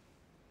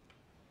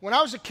 When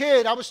I was a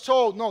kid, I was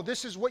told, no,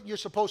 this is what you're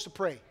supposed to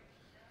pray.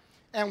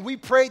 And we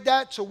prayed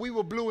that till we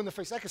were blue in the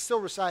face. I can still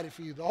recite it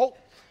for you. The whole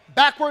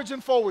backwards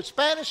and forwards,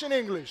 Spanish and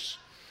English.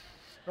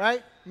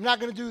 Right? I'm not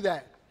going to do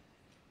that.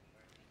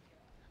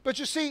 But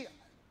you see,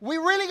 we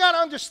really got to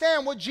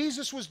understand what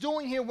Jesus was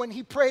doing here when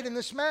He prayed in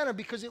this manner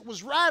because it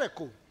was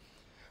radical.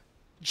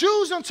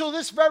 Jews until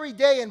this very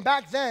day and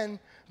back then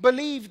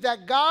believed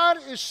that God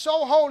is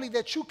so holy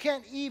that you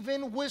can't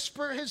even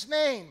whisper His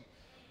name.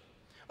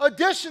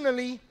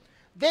 Additionally,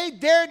 they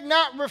dared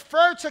not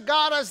refer to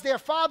God as their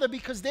Father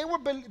because they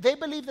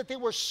believed that they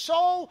were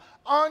so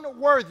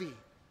unworthy,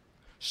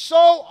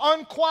 so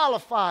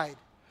unqualified,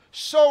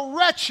 so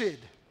wretched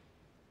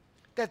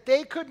that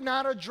they could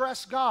not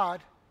address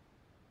God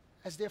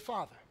as their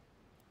Father.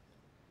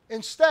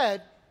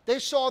 Instead, they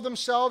saw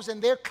themselves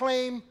and their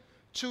claim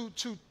to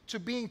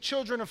being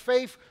children of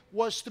faith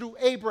was through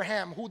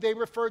Abraham, who they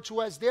referred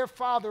to as their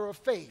father of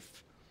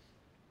faith.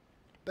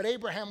 But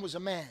Abraham was a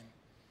man,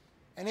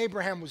 and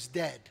Abraham was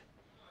dead.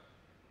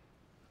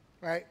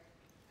 Right?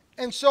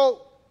 And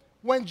so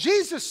when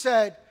Jesus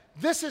said,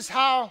 this is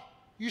how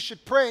you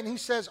should pray, and He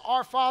says,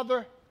 Our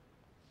Father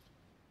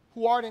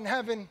who art in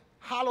heaven,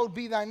 hallowed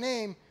be thy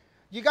name,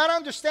 you got to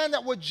understand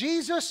that what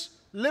Jesus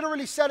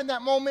literally said in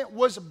that moment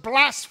was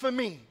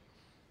blasphemy.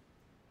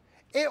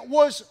 It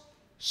was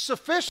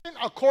sufficient,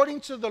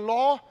 according to the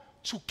law,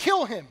 to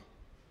kill Him.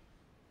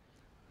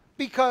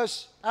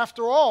 Because,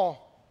 after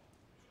all,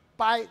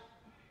 by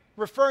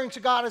referring to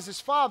God as His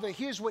Father,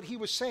 here's what He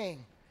was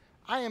saying.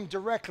 I am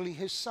directly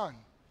His Son.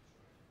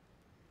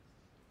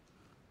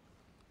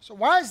 So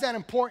why is that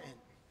important?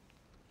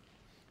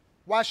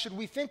 Why should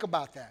we think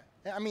about that?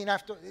 I mean,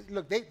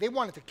 look, they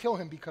wanted to kill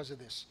Him because of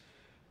this.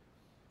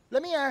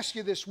 Let me ask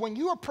you this. When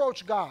you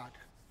approach God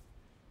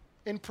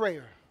in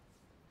prayer,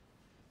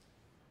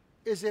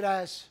 is it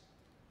as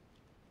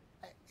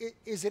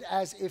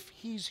if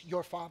He's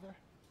your Father?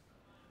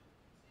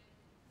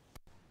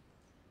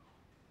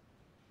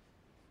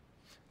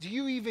 Do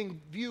you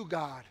even view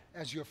God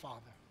as your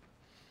Father?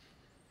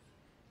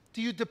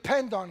 Do you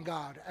depend on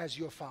God as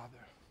your Father?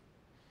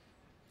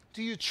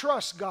 Do you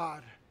trust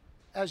God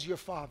as your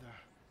Father?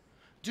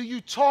 Do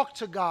you talk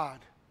to God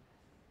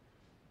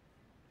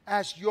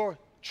as your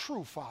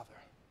true Father?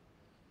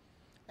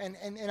 And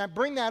I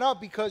bring that up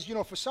because, you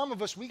know, for some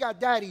of us, we got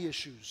daddy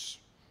issues.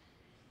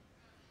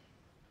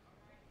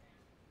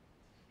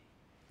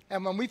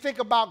 And when we think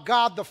about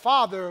God the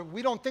Father,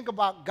 we don't think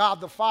about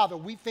God the Father.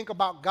 We think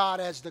about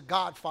God as the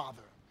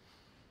Godfather.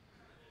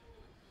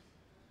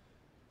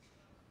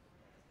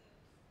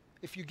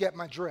 if you get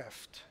my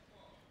drift.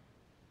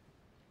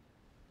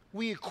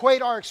 We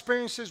equate our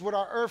experiences with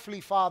our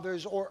earthly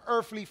fathers or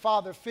earthly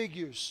father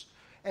figures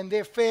and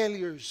their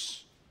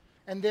failures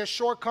and their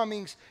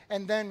shortcomings,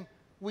 and then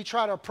we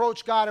try to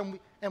approach God,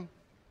 and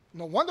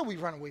no wonder we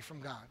run away from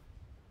God.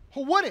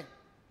 Who wouldn't?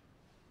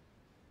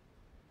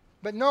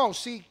 But no,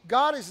 see,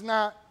 God is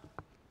not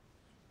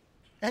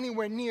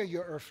anywhere near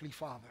your earthly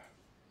father.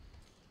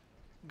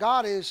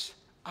 God is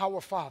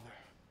our Father,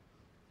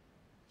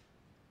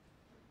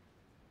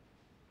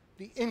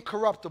 the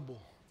incorruptible,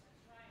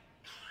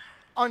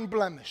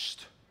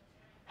 unblemished,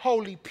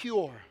 holy,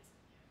 pure,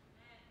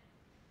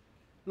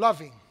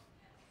 loving,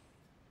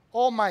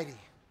 almighty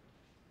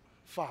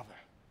Father.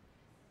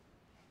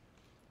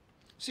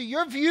 See,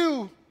 your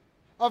view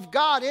of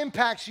God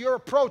impacts your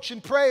approach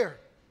in prayer.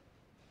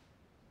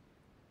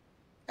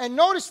 And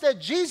notice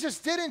that Jesus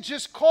didn't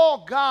just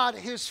call God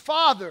his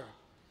Father.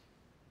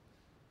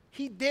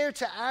 He dared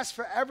to ask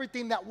for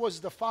everything that was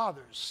the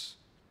Father's.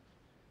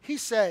 He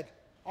said,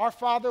 "Our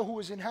Father who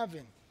is in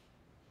heaven,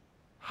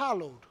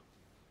 hallowed,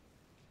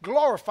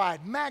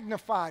 glorified,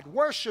 magnified,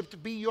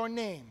 worshiped be your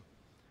name.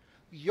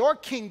 Your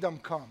kingdom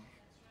come.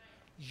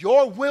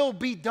 Your will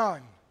be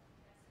done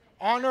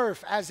on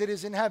earth as it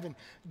is in heaven."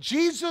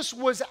 Jesus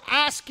was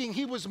asking,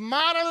 he was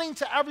modeling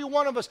to every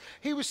one of us.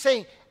 He was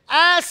saying,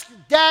 ask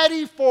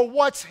Daddy for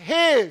what's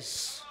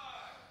his,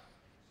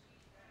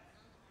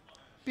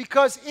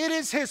 because it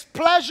is his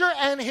pleasure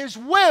and his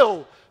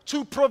will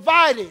to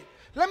provide it.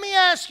 Let me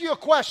ask you a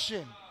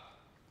question.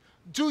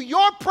 Do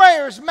your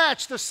prayers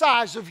match the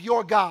size of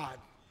your God?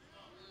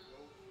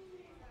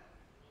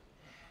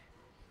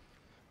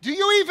 Do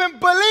you even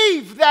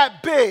believe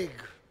that big?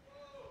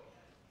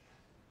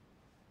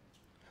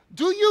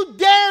 Do you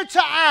dare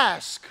to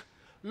ask,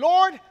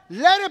 Lord,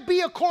 let it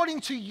be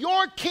according to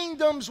your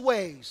kingdom's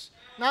ways?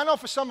 Now, I know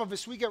for some of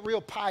us, we get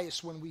real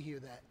pious when we hear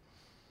that.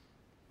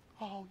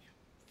 Oh,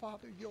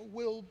 Father, your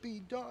will be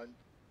done.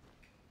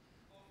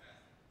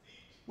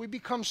 We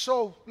become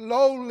so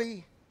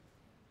lowly,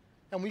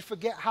 and we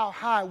forget how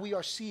high we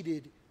are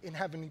seated in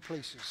heavenly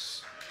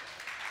places.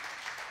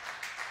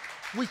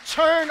 We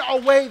turn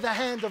away the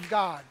hand of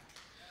God.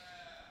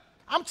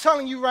 I'm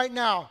telling you right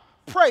now,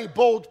 pray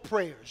bold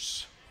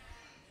prayers.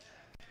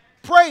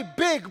 Pray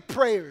big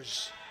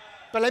prayers.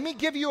 But let me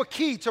give you a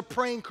key to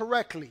praying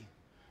correctly.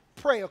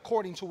 Pray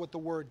according to what the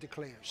Word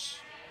declares.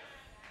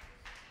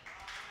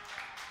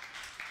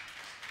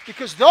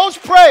 Because those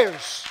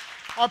prayers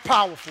are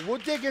powerful. We'll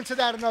dig into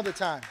that another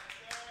time.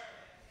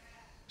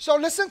 So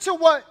listen to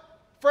what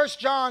 1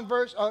 John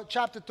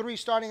chapter 3,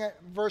 starting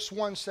at verse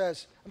 1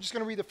 says. I'm just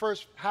going to read the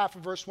first half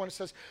of verse 1. It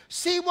says,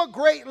 "See what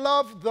great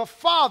love the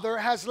Father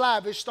has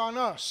lavished on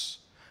us."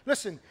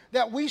 Listen,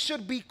 that we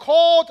should be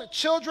called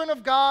children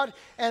of God,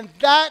 and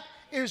that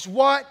is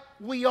what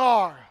we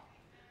are.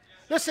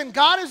 Listen,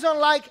 God is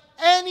unlike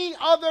any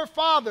other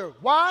father.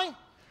 Why?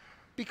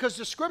 Because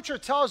the scripture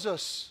tells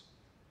us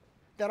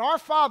that our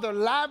Father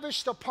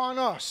lavished upon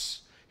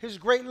us his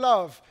great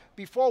love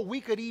before we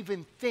could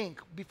even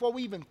think, before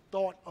we even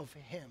thought of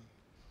him.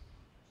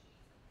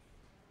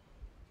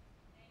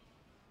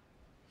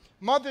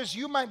 Mothers,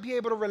 you might be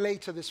able to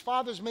relate to this.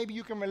 Fathers, maybe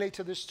you can relate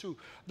to this too.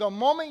 The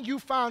moment you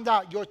found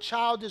out your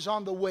child is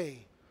on the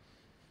way,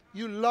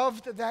 you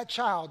loved that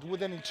child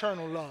with an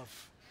eternal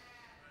love.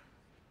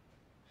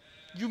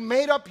 You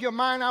made up your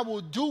mind, I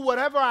will do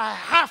whatever I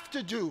have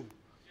to do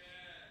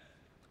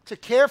to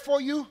care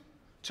for you,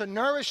 to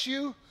nourish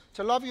you,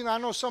 to love you. And I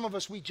know some of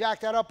us, we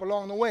jack that up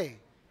along the way.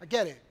 I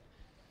get it.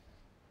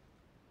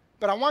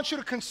 But I want you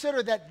to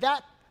consider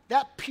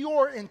that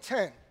pure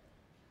intent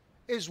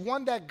is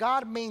one that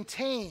God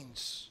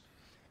maintains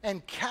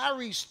and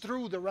carries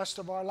through the rest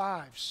of our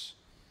lives.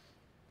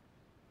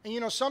 And you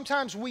know,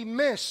 sometimes we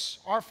miss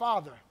our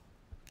Father,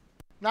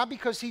 not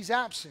because he's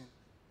absent,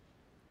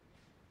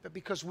 but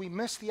because we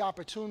miss the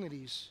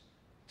opportunities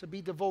to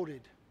be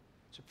devoted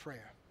to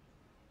prayer.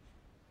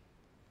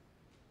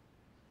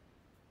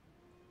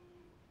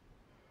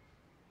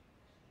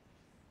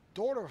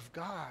 Daughter of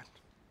God,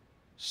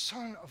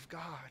 son of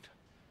God.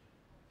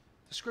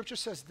 The scripture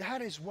says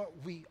that is what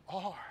we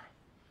are.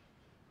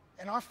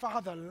 And our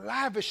Father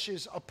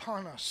lavishes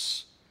upon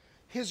us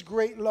his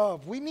great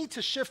love. We need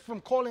to shift from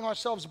calling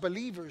ourselves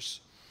believers,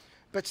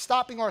 but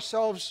stopping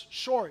ourselves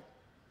short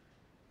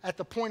at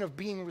the point of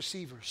being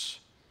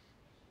receivers.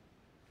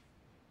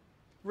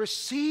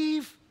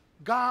 Receive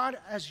God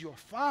as your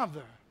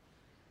Father.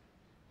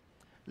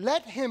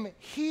 Let him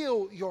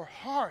heal your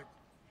heart.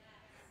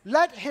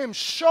 Let him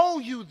show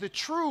you the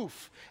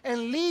truth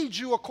and lead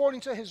you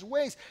according to his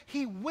ways.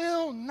 He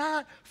will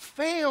not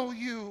fail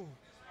you.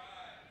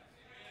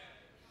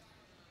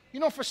 You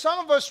know, for some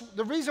of us,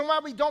 the reason why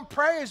we don't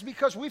pray is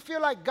because we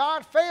feel like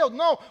God failed.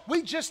 No,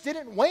 we just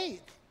didn't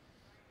wait.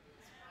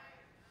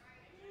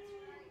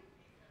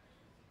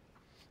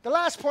 The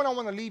last point I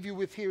want to leave you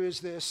with here is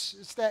this.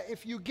 It's that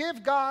if you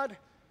give God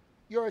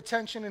your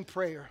attention in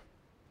prayer,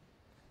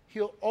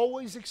 he'll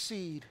always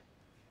exceed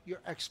your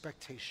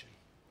expectation.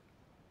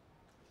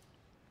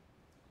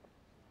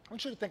 I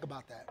want you to think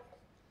about that.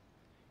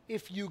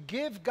 if you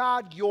give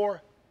God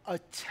your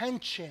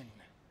attention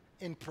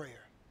in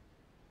prayer.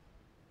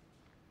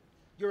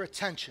 Your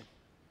attention.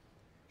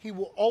 He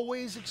will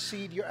always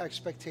exceed your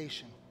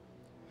expectation.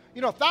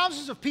 You know,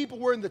 thousands of people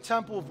were in the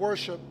temple of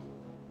worship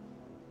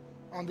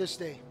on this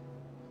day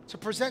to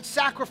present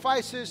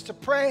sacrifices, to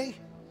pray.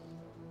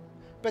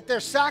 But their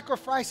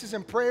sacrifices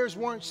and prayers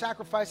weren't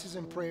sacrifices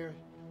and prayer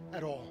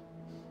at all.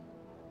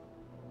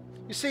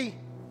 You see,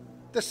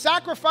 the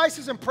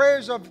sacrifices and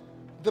prayers of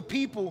the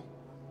people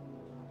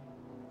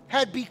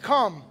had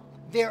become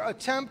their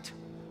attempt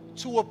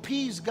to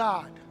appease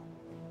God,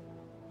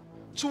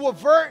 to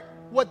avert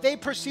what they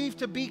perceived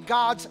to be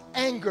God's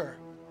anger.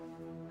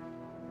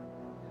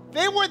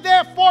 They were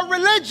there for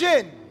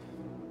religion.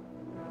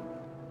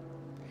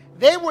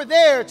 They were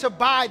there to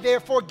buy their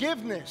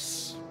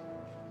forgiveness.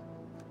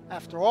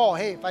 After all,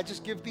 hey, if I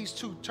just give these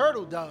 2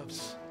 turtle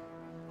doves,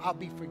 I'll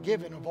be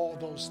forgiven of all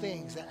those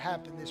things that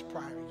happened this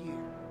prior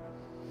year.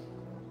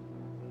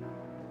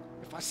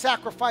 If I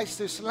sacrifice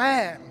this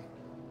lamb,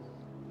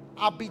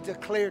 I'll be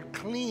declared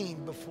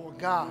clean before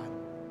God.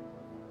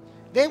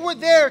 They were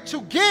there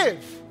to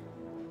give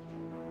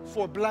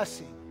for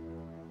blessing,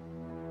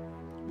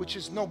 which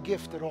is no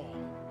gift at all.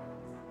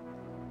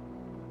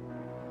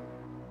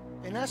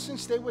 In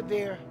essence, they were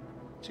there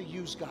to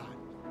use God.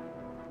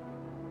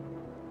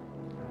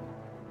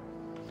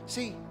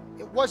 See,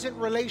 it wasn't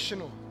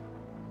relational.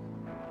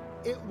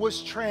 It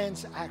was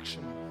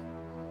transactional.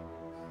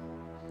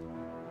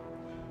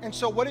 And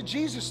so what did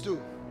Jesus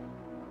do?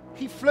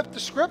 He flipped the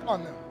script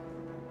on them.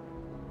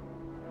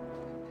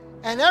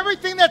 And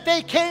everything that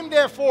they came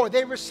there for,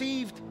 they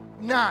received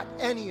not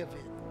any of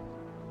it.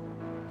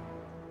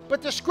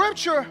 But the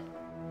scripture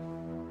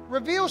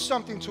reveals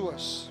something to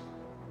us.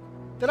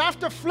 That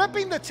after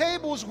flipping the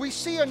tables, we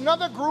see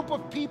another group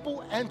of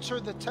people enter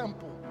the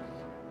temple.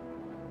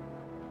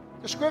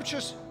 The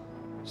scriptures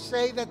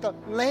say that the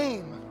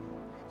lame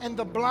and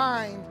the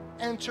blind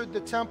entered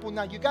the temple.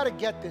 Now, you got to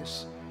get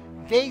this.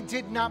 They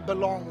did not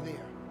belong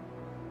there.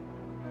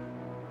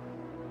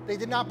 They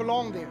did not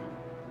belong there.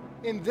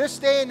 In this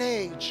day and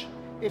age,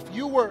 if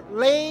you were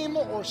lame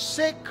or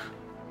sick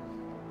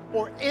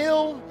or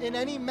ill in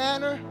any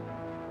manner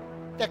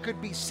that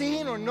could be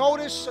seen or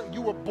noticed,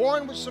 you were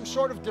born with some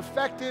sort of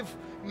defective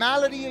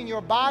malady in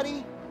your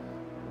body,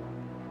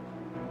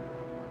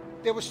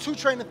 there was 2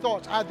 train of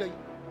thoughts. Either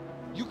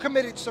you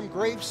committed some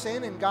grave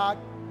sin and God,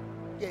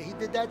 He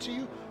did that to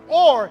you,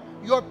 or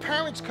your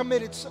parents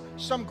committed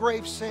some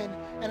grave sin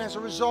and as a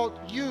result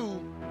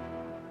you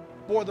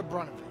bore the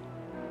brunt of it.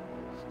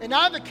 In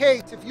either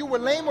case, if you were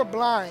lame or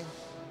blind,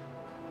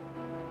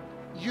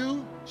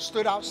 you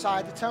stood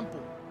outside the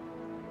temple.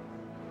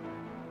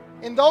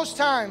 In those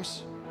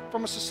times,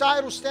 from a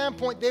societal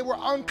standpoint, they were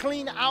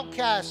unclean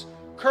outcasts,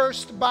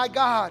 cursed by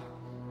God.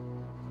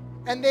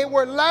 And they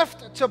were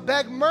left to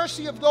beg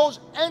mercy of those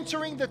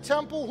entering the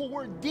temple who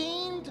were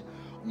deemed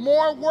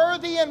more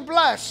worthy and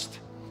blessed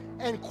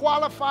and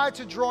qualified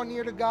to draw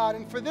near to God.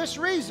 And for this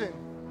reason,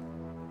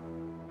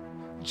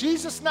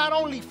 Jesus not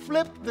only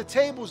flipped the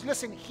tables,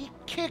 listen, He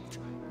kicked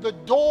the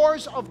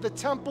doors of the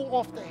temple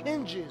off the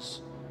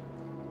hinges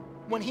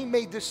when He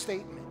made this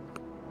statement.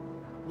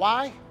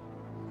 Why?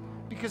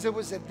 Because it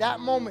was at that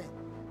moment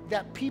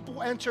that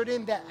people entered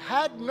in that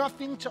had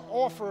nothing to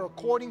offer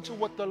according to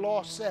what the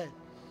law said.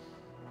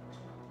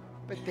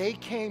 But they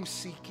came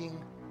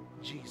seeking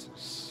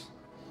Jesus.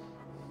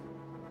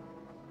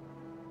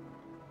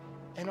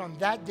 And on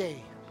that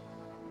day,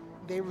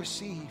 they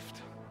received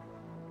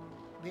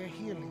their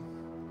healing.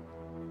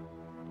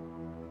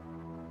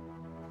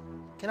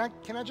 Can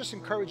I just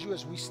encourage you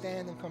as we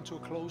stand and come to a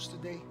close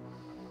today?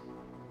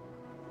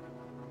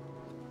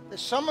 That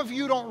some of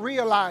you don't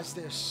realize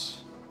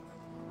this,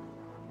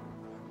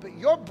 but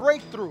your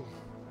breakthrough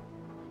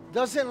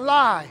doesn't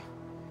lie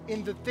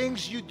in the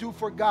things you do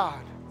for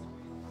God.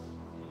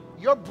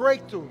 Your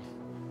breakthrough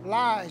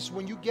lies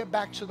when you get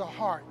back to the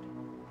heart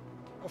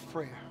of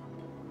prayer.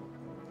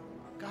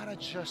 God, I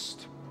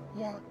just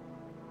want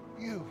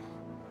you.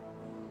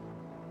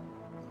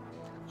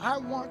 I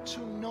want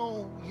to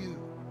know you.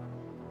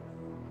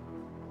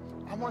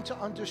 I want to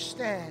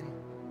understand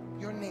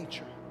your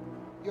nature,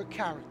 your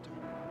character,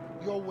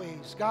 your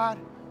ways. God,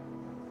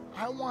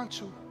 I want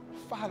to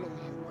follow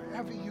you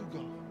wherever you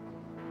go.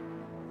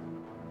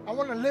 I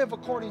want to live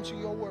according to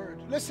your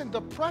word. Listen,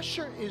 the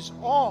pressure is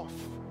off.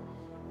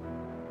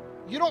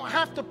 You don't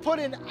have to put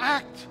an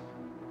act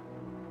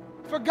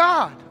for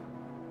God.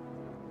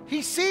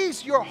 He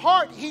sees your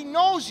heart. He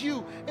knows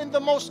you in the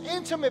most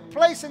intimate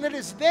place, and it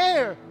is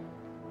there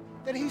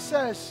that He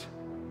says,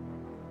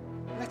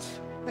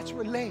 let's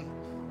relate.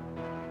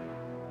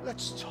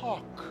 Let's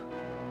talk.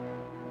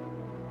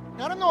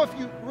 Now, I don't know if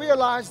you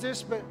realize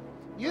this, but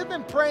you've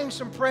been praying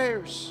some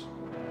prayers.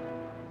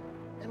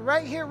 And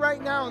right here,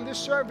 right now in this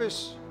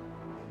service,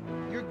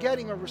 you're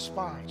getting a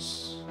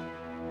response.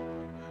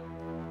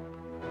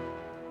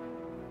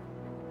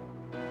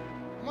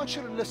 I want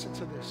you to listen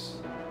to this.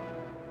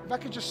 If I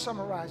could just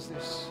summarize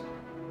this.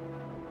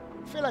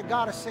 I feel like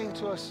God is saying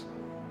to us,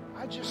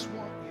 I just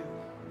want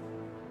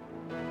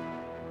you.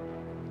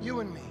 You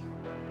and me.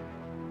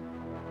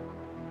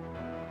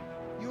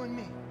 You and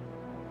me.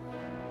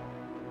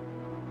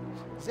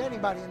 Is there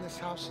anybody in this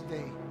house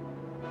today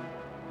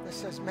that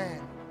says,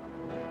 man,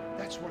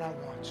 that's what I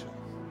want to?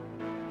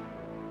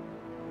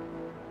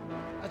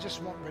 I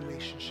just want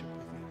relationship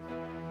with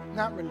you,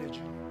 not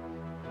religion.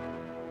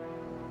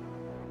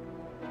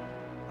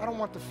 I don't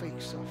want the fake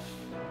stuff.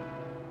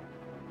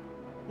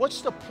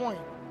 What's the point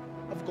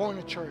of going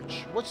to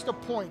church? What's the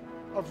point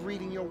of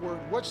reading your word?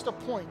 What's the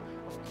point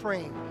of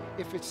praying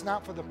if it's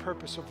not for the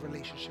purpose of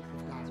relationship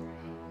with God?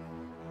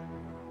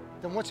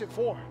 Then what's it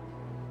for?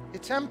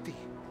 It's empty.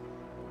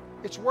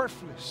 It's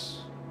worthless.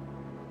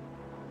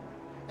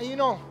 And you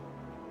know,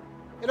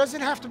 it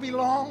doesn't have to be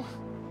long.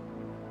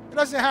 It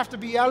doesn't have to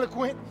be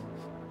eloquent.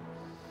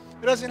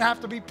 It doesn't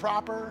have to be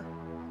proper.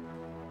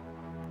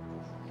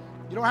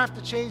 You don't have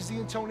to change the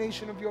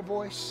intonation of your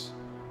voice.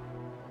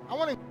 I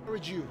want to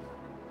encourage you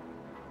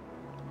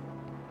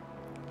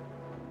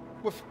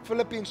with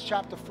Philippians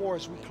chapter 4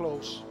 as we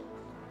close.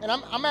 And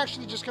I'm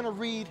actually just going to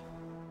read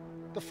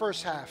the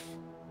first half,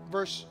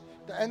 the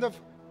end of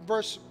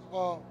verse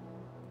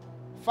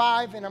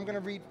 5, and I'm going to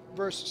read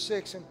verse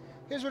 6. And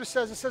here's what it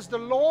says. It says, the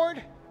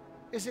Lord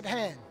is at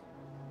hand.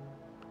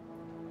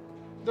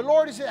 The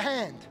Lord is at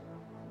hand.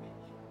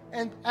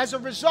 And as a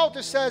result,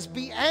 it says,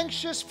 be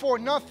anxious for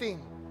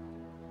nothing,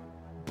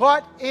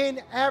 but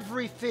in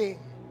everything,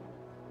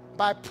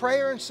 by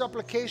prayer and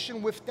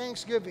supplication with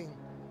thanksgiving,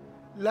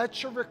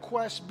 let your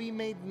requests be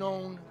made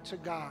known to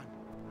God.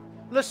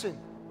 Listen,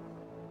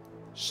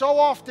 so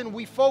often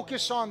we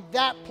focus on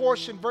that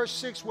portion, verse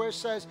 6, where it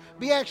says,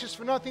 be anxious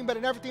for nothing, but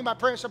in everything by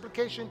prayer and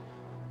supplication,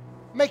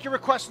 make your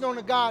requests known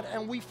to God,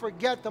 and we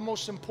forget the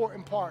most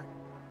important part.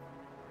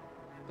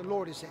 The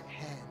Lord is at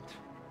hand.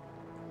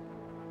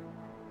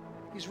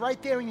 He's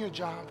right there in your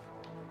job.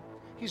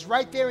 He's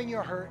right there in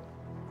your hurt.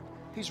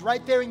 He's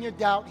right there in your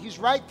doubt. He's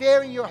right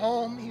there in your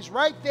home. He's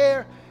right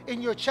there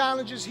in your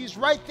challenges. He's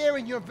right there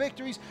in your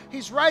victories.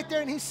 He's right there,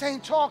 and He's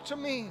saying, talk to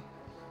me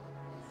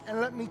and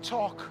let me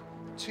talk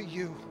to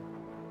you.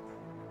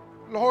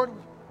 Lord,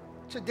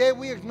 today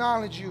we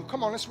acknowledge you.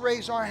 Come on, let's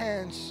raise our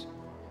hands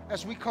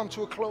as we come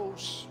to a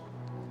close.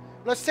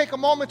 Let's take a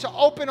moment to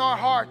open our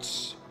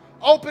hearts,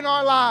 open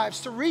our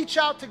lives, to reach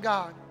out to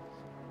God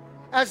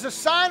as a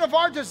sign of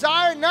our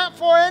desire, not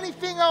for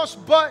anything else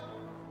but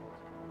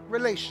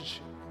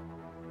relationship.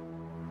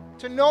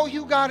 To know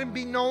you, God, and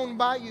be known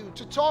by you.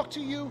 To talk to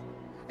you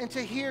and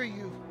to hear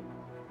you.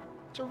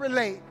 To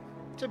relate.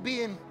 To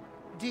be in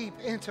deep,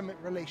 intimate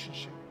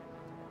relationship.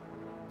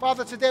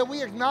 Father, today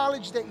we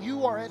acknowledge that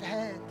you are at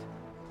hand.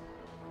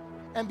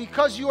 And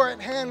because you are at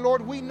hand,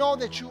 Lord, we know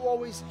that you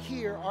always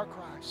hear our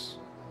cries.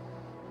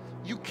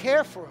 You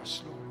care for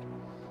us, Lord.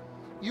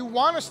 You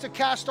want us to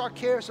cast our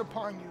cares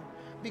upon you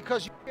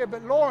because you care.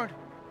 But Lord,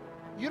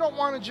 you don't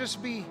want to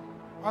just be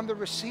on the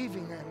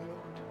receiving end, Lord.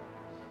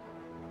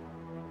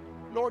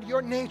 Lord,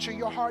 your nature,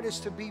 your heart is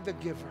to be the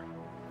giver,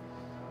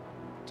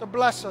 to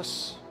bless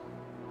us,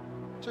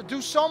 to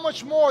do so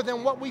much more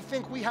than what we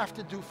think we have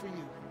to do for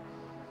you.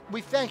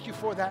 We thank you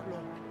for that,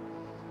 Lord.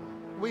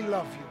 We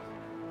love you.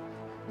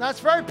 Now,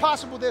 it's very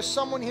possible there's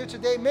someone here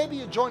today. Maybe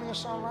you're joining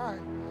us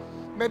online.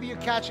 Maybe you're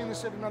catching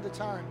this at another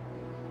time.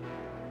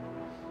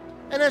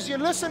 And as you're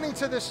listening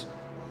to this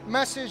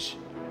message,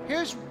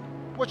 here's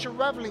what you're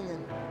reveling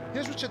in.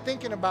 Here's what you're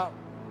thinking about.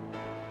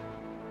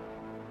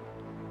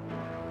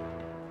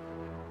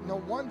 No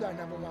wonder I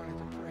never wanted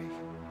to pray.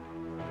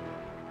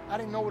 I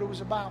didn't know what it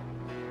was about.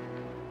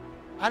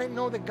 I didn't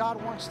know that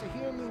God wants to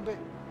hear me, but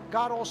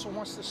God also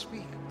wants to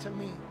speak to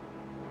me.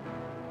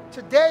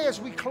 Today,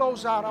 as we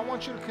close out, I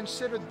want you to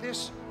consider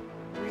this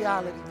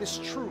reality, this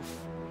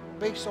truth,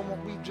 based on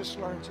what we've just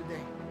learned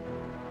today.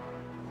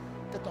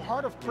 That the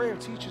heart of prayer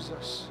teaches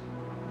us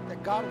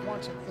that God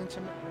wants an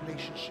intimate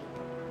relationship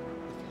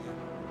with you.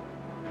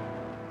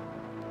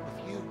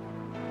 With you.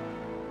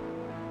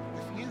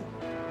 With you.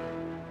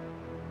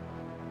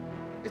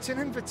 It's an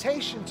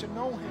invitation to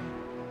know Him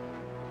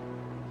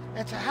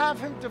and to have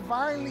Him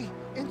divinely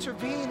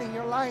intervene in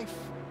your life.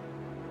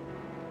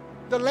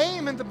 The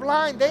lame and the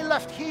blind, they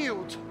left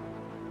healed.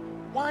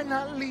 Why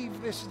not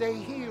leave this day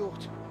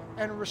healed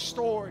and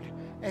restored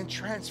and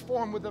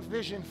transformed with a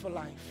vision for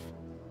life?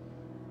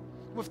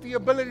 With the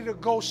ability to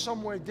go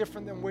somewhere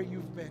different than where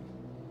you've been.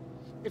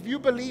 If you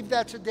believe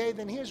that today,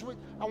 then here's what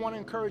I want to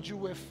encourage you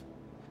with.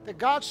 That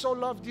God so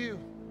loved you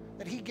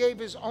that He gave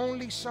His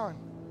only Son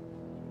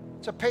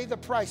to pay the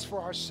price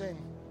for our sin.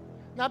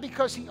 Not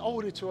because He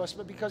owed it to us,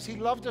 but because He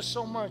loved us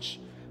so much,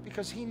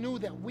 because He knew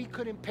that we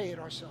couldn't pay it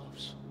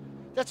ourselves.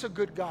 That's a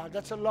good God.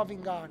 That's a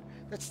loving God.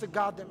 That's the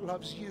God that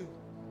loves you.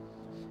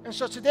 And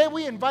so today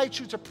we invite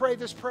you to pray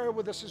this prayer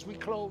with us as we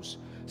close.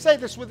 Say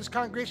this with this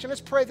congregation. Let's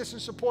pray this in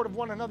support of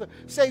one another.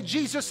 Say,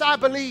 Jesus, I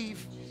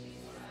believe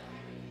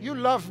you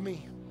love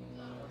me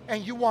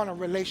and you want a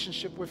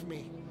relationship with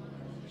me.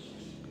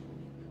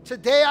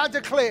 Today I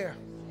declare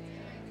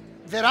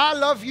that I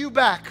love you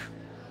back,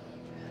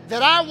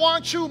 that I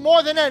want you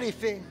more than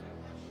anything,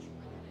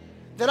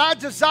 that I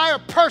desire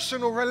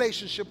personal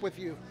relationship with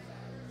you.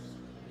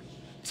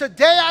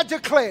 Today I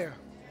declare,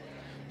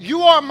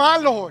 you are my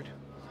Lord.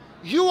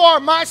 You are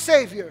my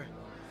Savior.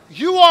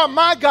 You are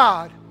my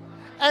God.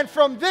 And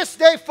from this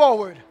day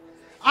forward,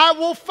 I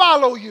will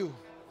follow you.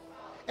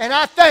 And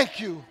I thank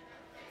you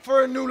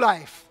for a new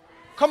life.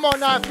 Come on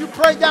now, if you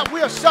prayed that,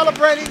 we are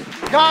celebrating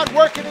God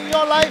working in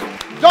your life.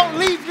 Don't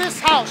leave this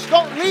house.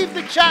 Don't leave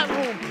the chat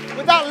room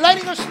without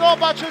letting us know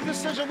about your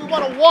decision. We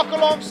want to walk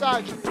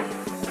alongside you.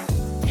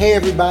 Hey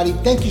everybody,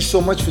 thank you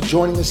so much for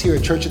joining us here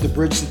at Church of the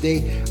Bridge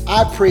today.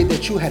 I pray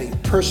that you had a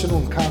personal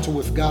encounter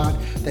with God,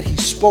 that He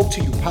spoke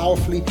to you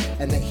powerfully,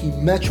 and that He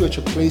met you at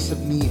your place of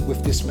need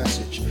with this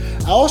message.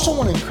 I also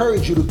want to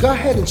encourage you to go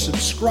ahead and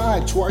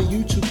subscribe to our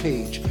YouTube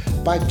page.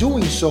 By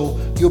doing so,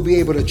 you'll be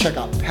able to check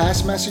out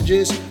past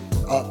messages,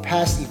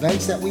 past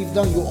events that we've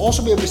done. You'll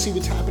also be able to see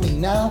what's happening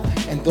now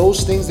and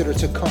those things that are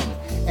to come.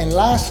 And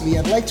lastly,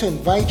 I'd like to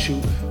invite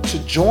you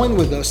to join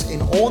with us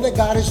in all that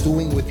God is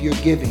doing with your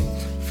giving.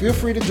 Feel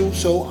free to do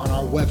so on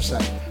our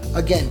website.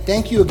 Again,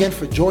 thank you again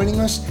for joining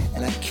us,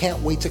 and I can't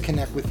wait to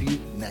connect with you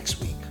next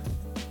week.